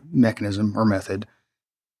mechanism or method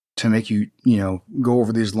to make you, go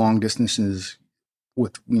over these long distances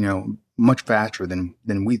with, much faster than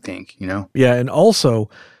we think, Yeah. And also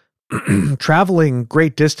traveling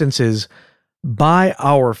great distances by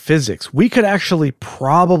our physics, we could actually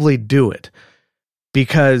probably do it,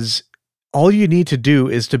 because all you need to do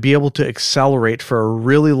is to be able to accelerate for a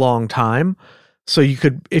really long time. So you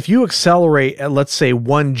could, if you accelerate at, let's say,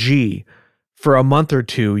 1G for a month or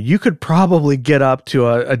two, you could probably get up to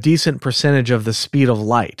a decent percentage of the speed of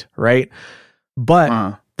light, right?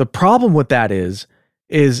 But the problem with that is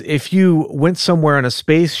if you went somewhere on a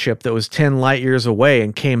spaceship that was 10 light years away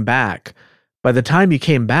and came back, by the time you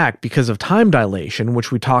came back, because of time dilation,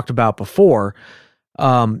 which we talked about before,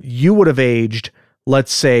 you would have aged,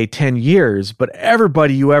 let's say, 10 years, but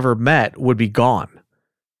everybody you ever met would be gone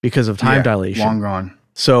because of time dilation. Long gone.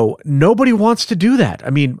 So nobody wants to do that. I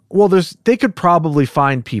mean, well, they could probably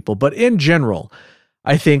find people, but in general,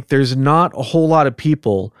 I think there's not a whole lot of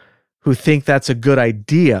people who think that's a good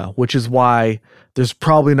idea, which is why there's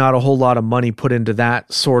probably not a whole lot of money put into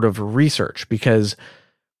that sort of research, because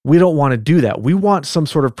we don't want to do that. We want some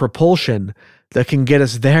sort of propulsion that can get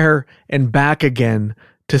us there and back again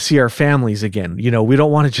to see our families again. We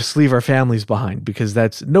don't want to just leave our families behind, because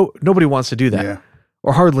nobody wants to do that,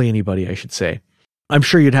 or hardly anybody, I should say. I'm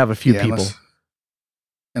sure you'd have a few people.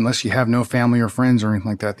 Unless you have no family or friends or anything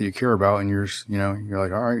like that you care about, and you're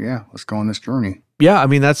like, all right, yeah, let's go on this journey. Yeah, I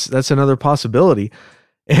mean, that's another possibility.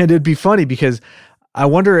 And it'd be funny, because I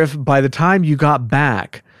wonder if by the time you got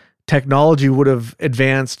back, technology would have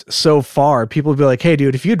advanced so far, people would be like, hey,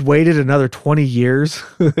 dude, if you'd waited another 20 years,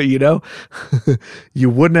 you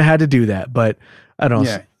wouldn't have had to do that. But I don't know.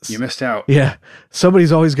 Yeah, you missed out. Yeah,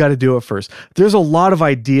 somebody's always got to do it first. There's a lot of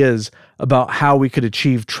ideas about how we could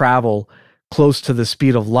achieve travel close to the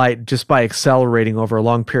speed of light just by accelerating over a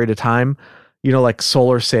long period of time, like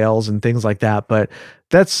solar sails and things like that. But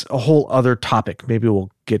that's a whole other topic. Maybe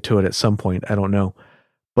we'll get to it at some point. I don't know.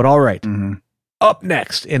 But all right. Mm-hmm. Up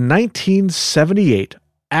next, in 1978,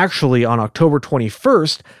 actually on October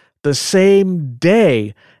 21st, the same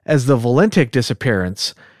day as the Valentic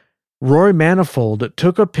disappearance, Roy Manifold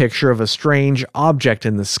took a picture of a strange object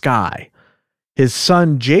in the sky. His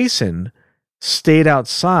son, Jason, stayed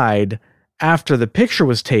outside after the picture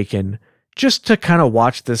was taken just to kind of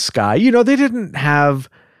watch the sky. They didn't have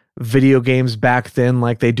video games back then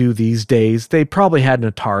like they do these days. They probably had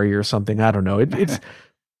an Atari or something. I don't know. It's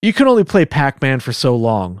you can only play Pac-Man for so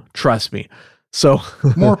long. Trust me. So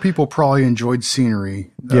more people probably enjoyed scenery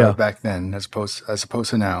back then as opposed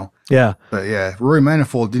to now. Yeah. But yeah, Roy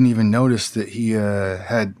Manifold didn't even notice that he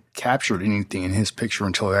had captured anything in his picture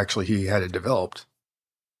until actually he had it developed.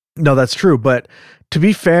 No, that's true. But to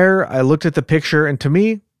be fair, I looked at the picture, and to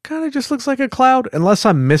me, kind of just looks like a cloud, unless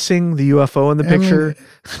I'm missing the UFO in the picture.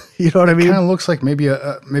 You know what I mean? It kind of looks like maybe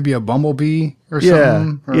a bumblebee or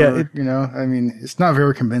something. It's not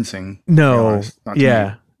very convincing. No.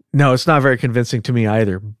 No, it's not very convincing to me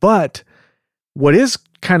either. But what is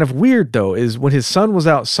kind of weird, though, is when his son was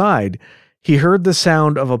outside, he heard the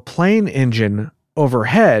sound of a plane engine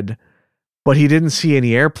overhead, but he didn't see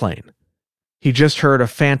any airplane. He just heard a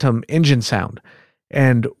phantom engine sound.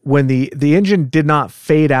 And when the engine did not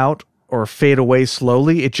fade out or fade away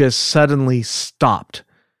slowly, it just suddenly stopped.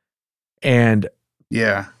 And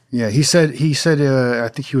yeah, he said I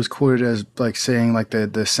think he was quoted as like saying like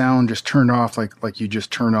the sound just turned off like you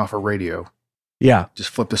just turn off a radio. Yeah, just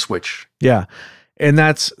flip the switch. Yeah. And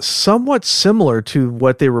that's somewhat similar to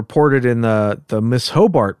what they reported in the Miss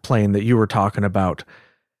Hobart plane that you were talking about.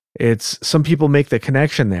 It's some people make the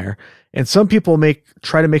connection there, and some people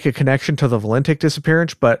try to make a connection to the Valentic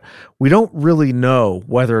disappearance, but we don't really know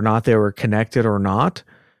whether or not they were connected or not.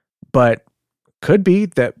 But could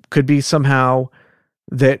be somehow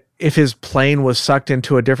that if his plane was sucked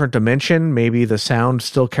into a different dimension, maybe the sound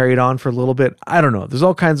still carried on for a little bit. I don't know. There's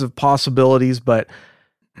all kinds of possibilities, but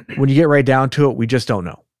when you get right down to it, we just don't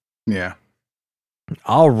know. Yeah.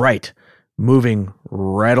 All right. Moving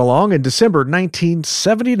right along, in December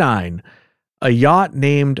 1979, a yacht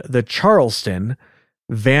named the Charleston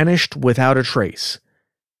vanished without a trace.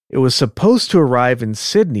 It was supposed to arrive in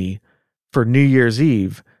Sydney for New Year's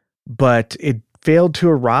Eve, but it failed to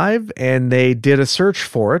arrive, and they did a search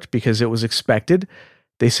for it because it was expected.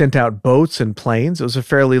 They sent out boats and planes. It was a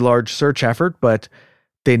fairly large search effort, but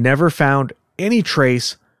they never found any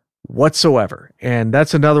trace whatsoever. And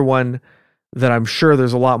that's another one that I'm sure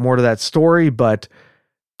there's a lot more to that story, but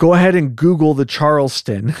go ahead and Google the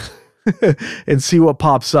Charleston and see what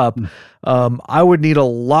pops up. I would need a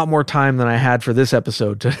lot more time than I had for this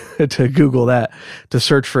episode to Google that, to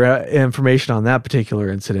search for information on that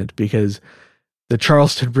particular incident, because The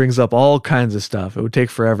Charleston brings up all kinds of stuff. It would take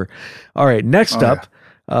forever. All right, next up,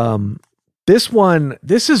 this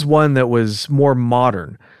is one that was more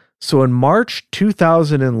modern. So in March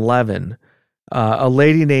 2011, a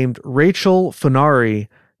lady named Rachel Funari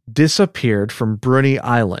disappeared from Bruni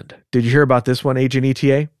Island. Did you hear about this one, Agent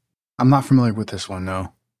ETA? I'm not familiar with this one,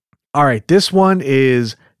 no. All right, this one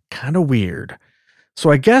is kind of weird. So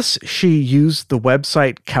I guess she used the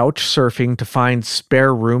website Couchsurfing to find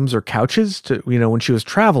spare rooms or couches to, when she was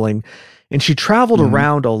traveling, and she traveled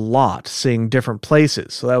around a lot, seeing different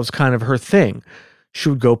places. So that was kind of her thing. She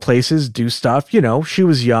would go places, do stuff. She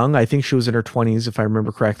was young. I think she was in her 20s, if I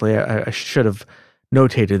remember correctly. I should have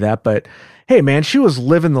notated that. But hey, man, she was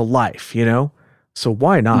living the life, So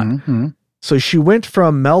why not? Mm-hmm. So she went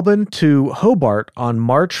from Melbourne to Hobart on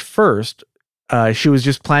March 1st. She was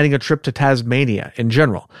just planning a trip to Tasmania in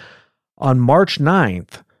general. On March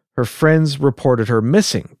 9th, her friends reported her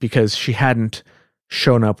missing because she hadn't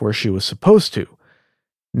shown up where she was supposed to.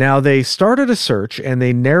 Now, they started a search and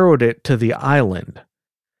they narrowed it to the island.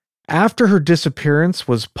 After her disappearance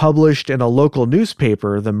was published in a local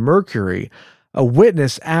newspaper, the Mercury, a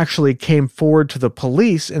witness actually came forward to the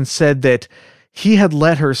police and said that he had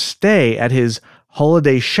let her stay at his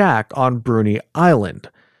holiday shack on Bruni Island.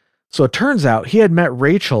 So it turns out he had met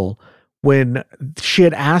Rachel when she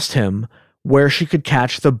had asked him where she could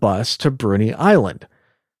catch the bus to Bruni Island.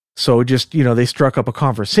 So just, they struck up a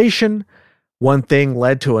conversation. One thing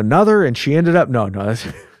led to another, and she ended up, no, that's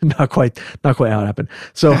not quite how it happened.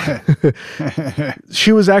 So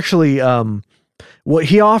she was actually,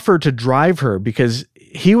 he offered to drive her because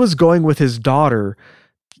he was going with his daughter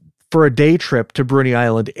for a day trip to Bruni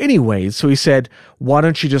Island anyways. So he said, why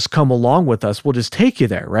don't you just come along with us? We'll just take you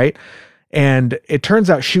there, right? And it turns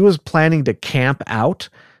out she was planning to camp out,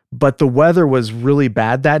 but the weather was really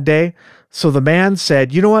bad that day. So the man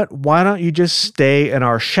said, you know what? Why don't you just stay in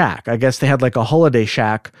our shack? I guess they had like a holiday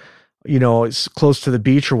shack, it's close to the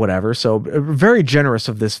beach or whatever. So very generous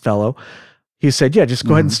of this fellow. He said, yeah, just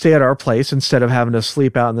go ahead and stay at our place instead of having to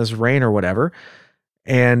sleep out in this rain or whatever.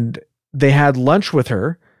 And they had lunch with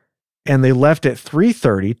her. And they left at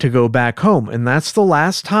 3:30 to go back home. And that's the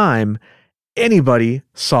last time anybody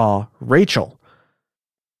saw Rachel.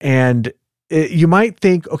 And you might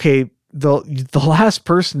think, okay, the last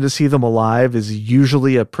person to see them alive is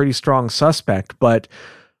usually a pretty strong suspect. But,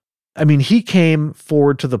 I mean, he came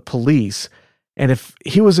forward to the police. And if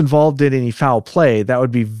he was involved in any foul play, that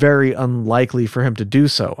would be very unlikely for him to do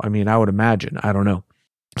so. I mean, I would imagine. I don't know.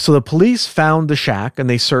 So the police found the shack and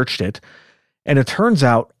they searched it. And it turns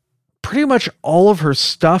out pretty much all of her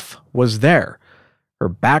stuff was there. Her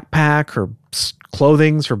backpack, her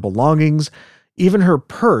clothing, her belongings, even her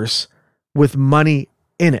purse with money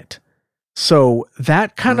in it. So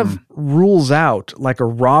that kind of rules out like a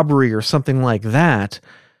robbery or something like that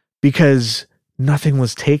because nothing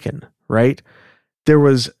was taken, right? There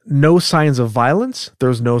was no signs of violence. There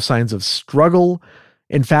was no signs of struggle.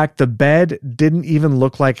 In fact, the bed didn't even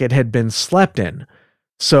look like it had been slept in.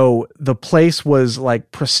 So the place was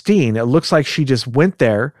like pristine. It looks like she just went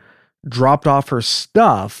there, dropped off her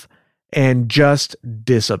stuff, and just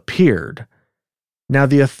disappeared. Now,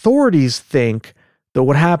 the authorities think that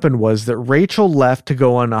what happened was that Rachel left to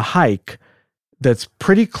go on a hike that's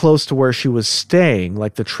pretty close to where she was staying,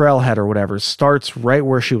 like the trailhead or whatever, starts right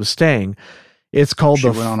where she was staying. It's called she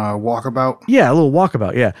went on a walkabout? Yeah, a little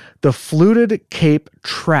walkabout, yeah. The Fluted Cape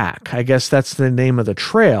Track. I guess that's the name of the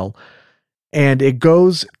trail. And it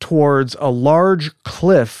goes towards a large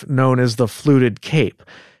cliff known as the Fluted Cape.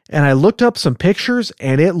 And I looked up some pictures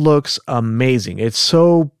and it looks amazing. It's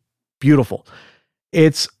so beautiful.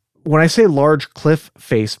 It's, when I say large cliff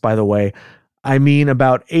face, by the way, I mean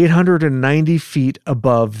about 890 feet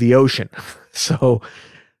above the ocean. So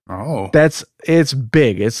it's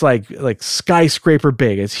big. It's like skyscraper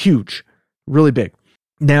big. It's huge, really big.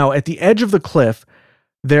 Now at the edge of the cliff,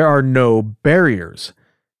 there are no barriers.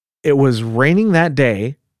 It was raining that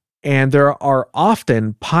day, and there are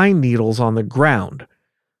often pine needles on the ground.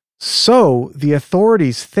 So the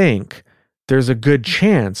authorities think there's a good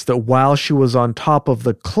chance that while she was on top of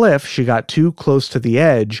the cliff, she got too close to the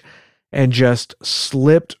edge and just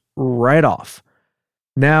slipped right off.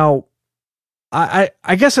 Now, I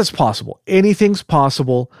guess it's possible. Anything's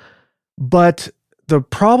possible. But the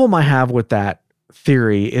problem I have with that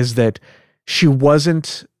theory is that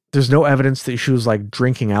there's no evidence that she was like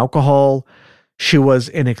drinking alcohol. She was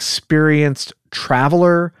an experienced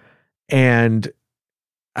traveler. And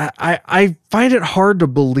I find it hard to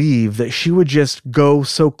believe that she would just go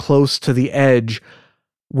so close to the edge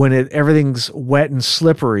when everything's wet and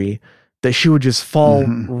slippery that she would just fall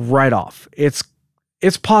right off. It's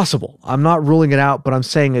It's possible. I'm not ruling it out, but I'm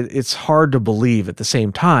saying it's hard to believe at the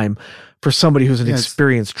same time for somebody who's an Yeah,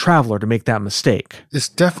 experienced traveler to make that mistake. it's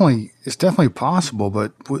definitely possible,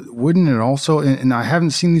 but wouldn't it also? And I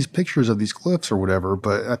haven't seen these pictures of these cliffs or whatever,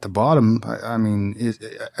 but at the bottom, I mean,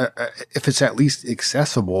 if it's at least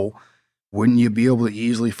accessible, wouldn't you be able to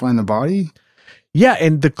easily find the body? Yeah,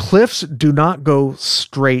 and the cliffs do not go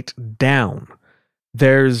straight down.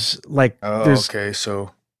 There's like Oh, there's okay.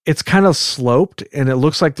 So, it's kind of sloped and it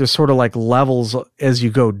looks like there's sort of like levels as you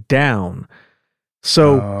go down.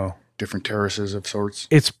 So different terraces of sorts.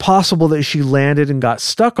 it's possible that she landed and got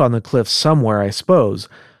stuck on the cliff somewhere, I suppose.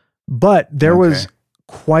 But there was Okay.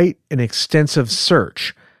 quite an extensive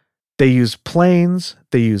search. They used planes,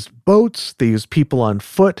 they used boats, they used people on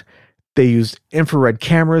foot, they used infrared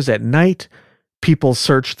cameras at night. People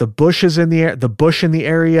searched the bushes in the air, the bush in the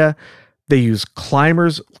area. They used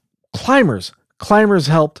climbers. Climbers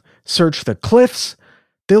helped search the cliffs.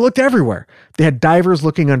 They looked everywhere. They had divers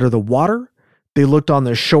looking under the water. They looked on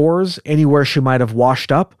the shores, anywhere she might have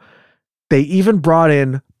washed up. They even brought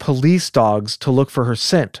in police dogs to look for her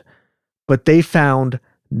scent, but they found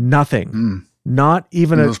nothing. Hmm. Not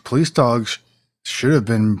even And a those police dogs should have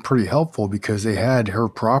been pretty helpful because they had her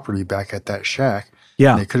property back at that shack.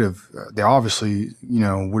 yeah. And they could have, they obviously,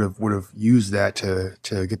 would have used that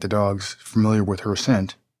to get the dogs familiar with her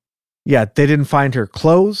scent. Yeah, they didn't find her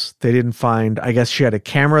clothes. They didn't find, I guess she had a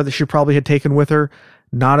camera that she probably had taken with her.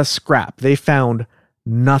 Not a scrap. They found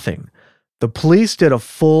nothing. The police did a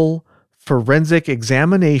full forensic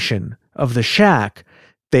examination of the shack.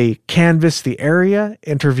 They canvassed the area,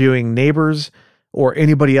 interviewing neighbors or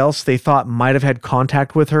anybody else they thought might have had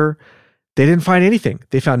contact with her. They didn't find anything.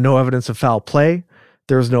 They found no evidence of foul play.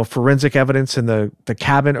 There was no forensic evidence in the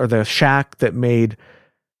cabin or the shack that made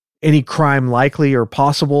any crime likely or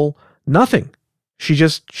possible. Nothing. She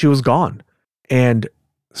was gone. And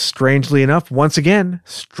strangely enough, once again,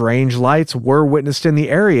 strange lights were witnessed in the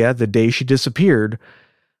area the day she disappeared.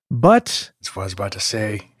 But That's what I was about to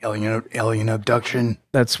say. Alien abduction.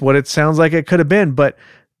 that's what it sounds like it could have been. But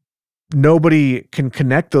nobody can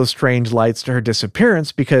connect those strange lights to her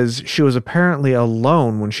disappearance because she was apparently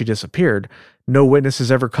alone when she disappeared. No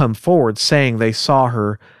witnesses ever come forward saying they saw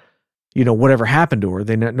her, whatever happened to her.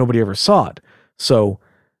 Nobody ever saw it. So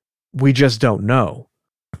we just don't know.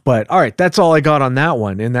 But all right, that's all I got on that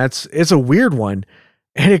one. And it's a weird one.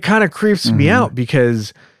 And it kind of creeps me out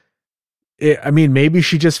because maybe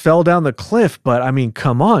she just fell down the cliff, but I mean,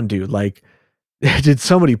 come on, dude. Like, did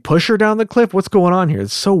somebody push her down the cliff? What's going on here?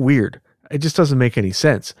 It's so weird. It just doesn't make any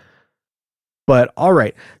sense. But all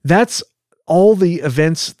right, that's all the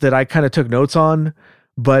events that I kind of took notes on.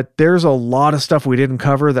 But there's a lot of stuff we didn't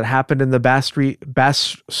cover that happened in the Bass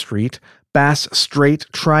Strait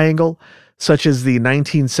Triangle, such as the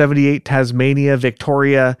 1978 Tasmania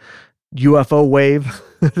Victoria UFO wave.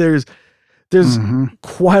 there's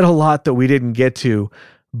quite a lot that we didn't get to,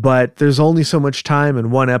 but there's only so much time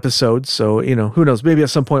in one episode. So, who knows? Maybe at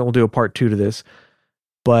some point we'll do a part 2 to this,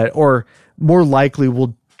 or more likely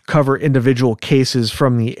we'll cover individual cases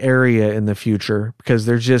from the area in the future because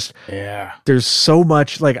there's so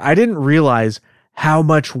much. Like, I didn't realize how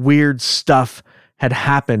much weird stuff had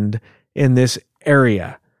happened in this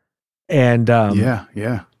area. And,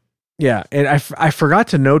 Yeah. And I forgot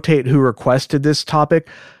to notate who requested this topic.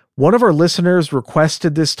 One of our listeners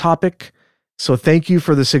requested this topic, so thank you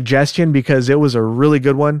for the suggestion because it was a really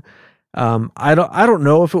good one. I don't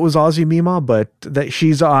know if it was Aussie Mima, but that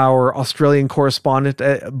she's our Australian correspondent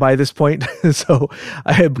by this point, so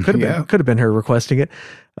could have been her requesting it.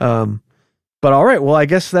 But all right, well, I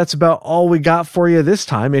guess that's about all we got for you this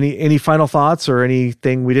time. Any final thoughts or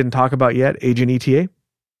anything we didn't talk about yet, Agent ETA?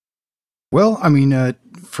 Well, I mean,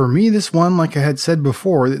 for me, this one, like I had said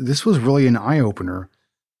before, this was really an eye opener.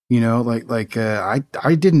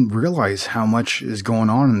 I didn't realize how much is going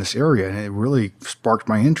on in this area, and it really sparked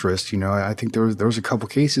my interest. I think there was a couple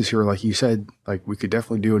cases here, like you said, like we could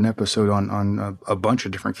definitely do an episode on a bunch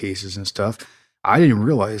of different cases and stuff. I didn't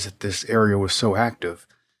realize that this area was so active.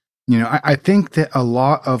 I think that a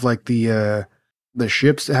lot of like the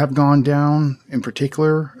ships that have gone down in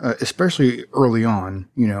particular, especially early on,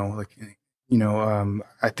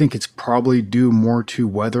 I think it's probably due more to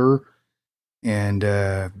weather and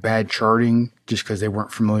bad charting, just because they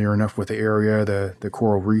weren't familiar enough with the area. The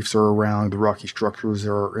coral reefs are around, the rocky structures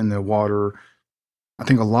are in the water. I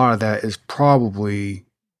think a lot of that is probably,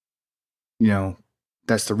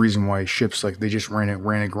 that's the reason why ships, like, they just ran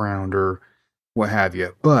aground or what have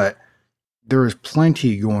you. But there is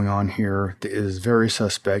plenty going on here that is very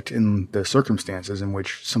suspect in the circumstances in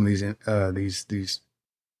which some of these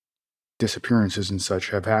disappearances and such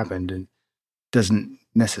have happened. And doesn't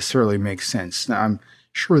necessarily make sense. Now, I'm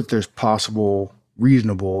sure that there's possible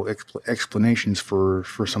reasonable explanations for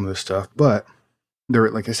some of this stuff, but there,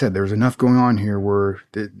 like I said, there's enough going on here where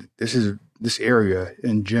this area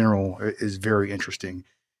in general is very interesting.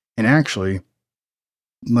 And actually,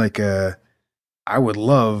 like I would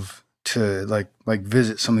love to like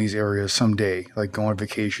visit some of these areas someday, like go on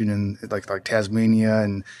vacation and like Tasmania,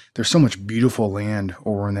 and there's so much beautiful land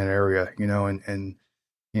over in that area, you know, and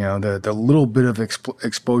you know, the little bit of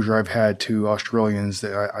exposure I've had to Australians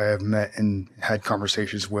that I have met and had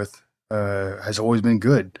conversations with has always been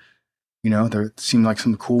good. You know, they seem like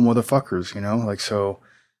some cool motherfuckers, you know, like, so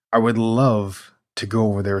I would love to go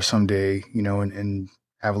over there someday, you know, and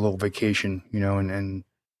have a little vacation, you know, and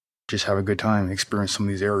just have a good time, experience some of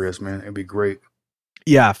these areas, man. It'd be great.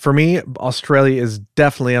 Yeah, for me, Australia is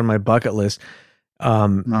definitely on my bucket list.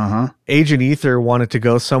 Agent Ether wanted to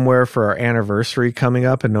go somewhere for our anniversary coming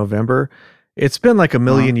up in November. It's been like a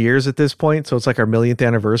million years at this point, so it's like our millionth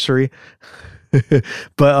anniversary.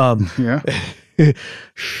 But yeah.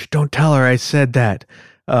 Shh, don't tell her I said that.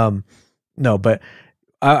 No, but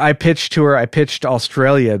I pitched to her. I pitched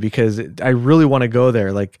Australia because I really want to go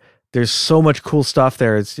there. Like, there's so much cool stuff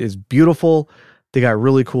there. It's beautiful. They got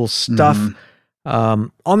really cool stuff.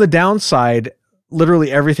 On the downside,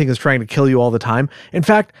 literally everything is trying to kill you all the time. In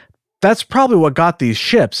fact, that's probably what got these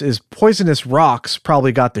ships. Is poisonous rocks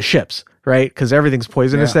probably got the ships, right? Because everything's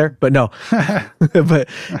poisonous there. But no, but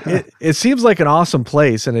it seems like an awesome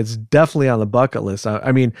place, and it's definitely on the bucket list.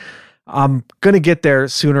 I mean, I'm gonna get there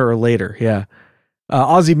sooner or later. Yeah.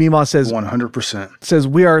 Aussie Mima says 100% says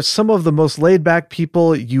we are some of the most laid back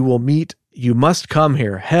people you will meet. You must come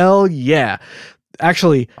here. Hell yeah.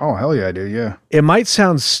 Actually, oh hell yeah, dude. Yeah. It might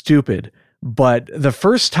sound stupid, but the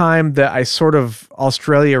first time that I sort of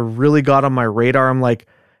Australia really got on my radar, I'm like,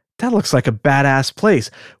 that looks like a badass place,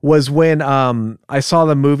 was when I saw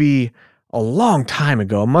the movie a long time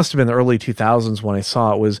ago. It must have been the early 2000s when I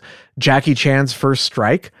saw it. Was Jackie Chan's First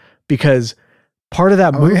Strike, because part of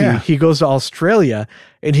that movie, he goes to Australia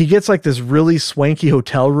and he gets like this really swanky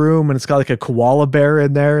hotel room, and it's got like a koala bear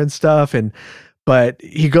in there and stuff. But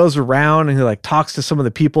he goes around and he like talks to some of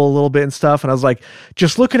the people a little bit and stuff. And I was like,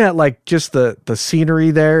 just looking at like just the scenery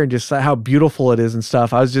there and just how beautiful it is and stuff.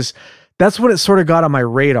 That's when it sort of got on my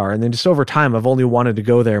radar. And then just over time, I've only wanted to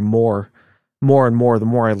go there more and more, the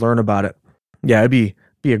more I learn about it. Yeah. It'd be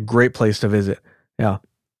a great place to visit. Yeah.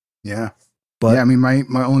 Yeah. But yeah, I mean,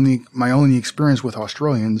 my only experience with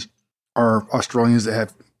Australians are Australians that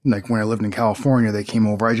have, like, when I lived in California, they came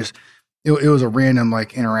over. It was a random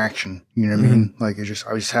like interaction, you know what I mean? Like, I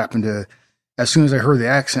just happened to, as soon as I heard the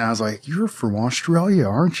accent, I was like, "You're from Australia,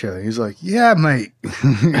 aren't you?" He's like, "Yeah, mate."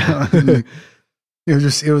 It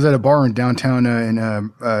was at a bar in downtown in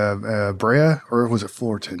Brea, or was it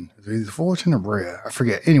Fullerton? Is it either Fullerton or Brea? I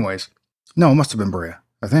forget. Anyways, no, it must have been Brea,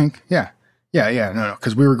 I think. Yeah. No,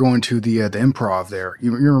 because we were going to the Improv there.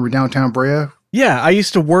 You remember downtown Brea? Yeah, I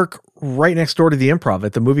used to work right next door to the Improv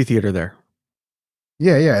at the movie theater there.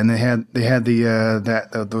 Yeah, and they had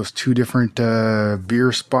those two different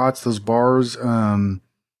beer spots, those bars.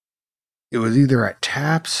 It was either at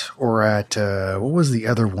Taps or at what was the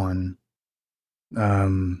other one?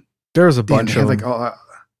 There was a bunch of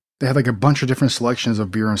they had like a bunch of different selections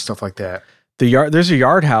of beer and stuff like that. There's a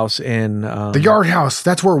Yard House in the Yard House.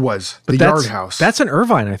 That's where it was. The Yard House. That's in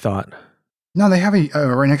Irvine, I thought. No, they have a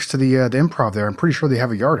right next to the Improv there. I'm pretty sure they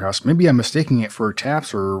have a Yard House. Maybe I'm mistaking it for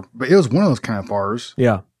Taps, but it was one of those kind of bars.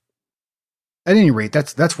 Yeah. At any rate,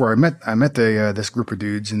 that's where I met this group of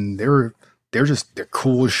dudes, and they're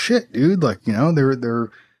cool as shit, dude. Like, you know,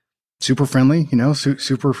 they're super friendly, you know,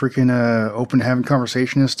 super freaking open to having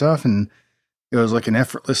conversation and stuff, and it was like an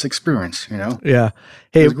effortless experience, you know. Yeah.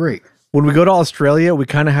 Hey, it was great. When we go to Australia, we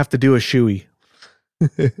kind of have to do a shoey.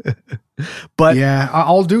 But yeah,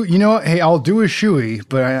 I'll do. You know what? Hey, I'll do a shoey,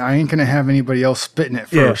 but I ain't gonna have anybody else spitting it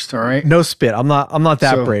first. All right? No spit. I'm not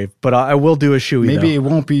that brave, but I will do a shoey. Maybe it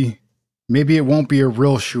won't be. Maybe it won't be a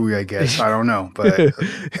real shoey. I guess I don't know, but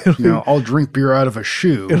you know, I'll drink beer out of a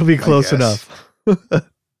shoe. It'll be close enough.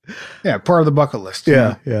 Yeah, part of the bucket list.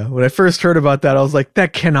 Yeah. When I first heard about that, I was like,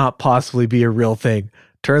 that cannot possibly be a real thing.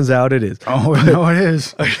 Turns out it is. Oh, no, it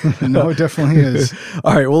is. No, it definitely is.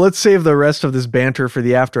 All right. Well, let's save the rest of this banter for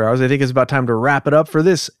the after hours. I think it's about time to wrap it up for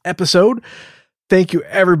this episode. Thank you,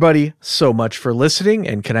 everybody, so much for listening.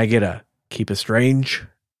 And can I get a keep it strange?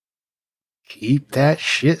 Keep that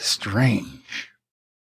shit strange.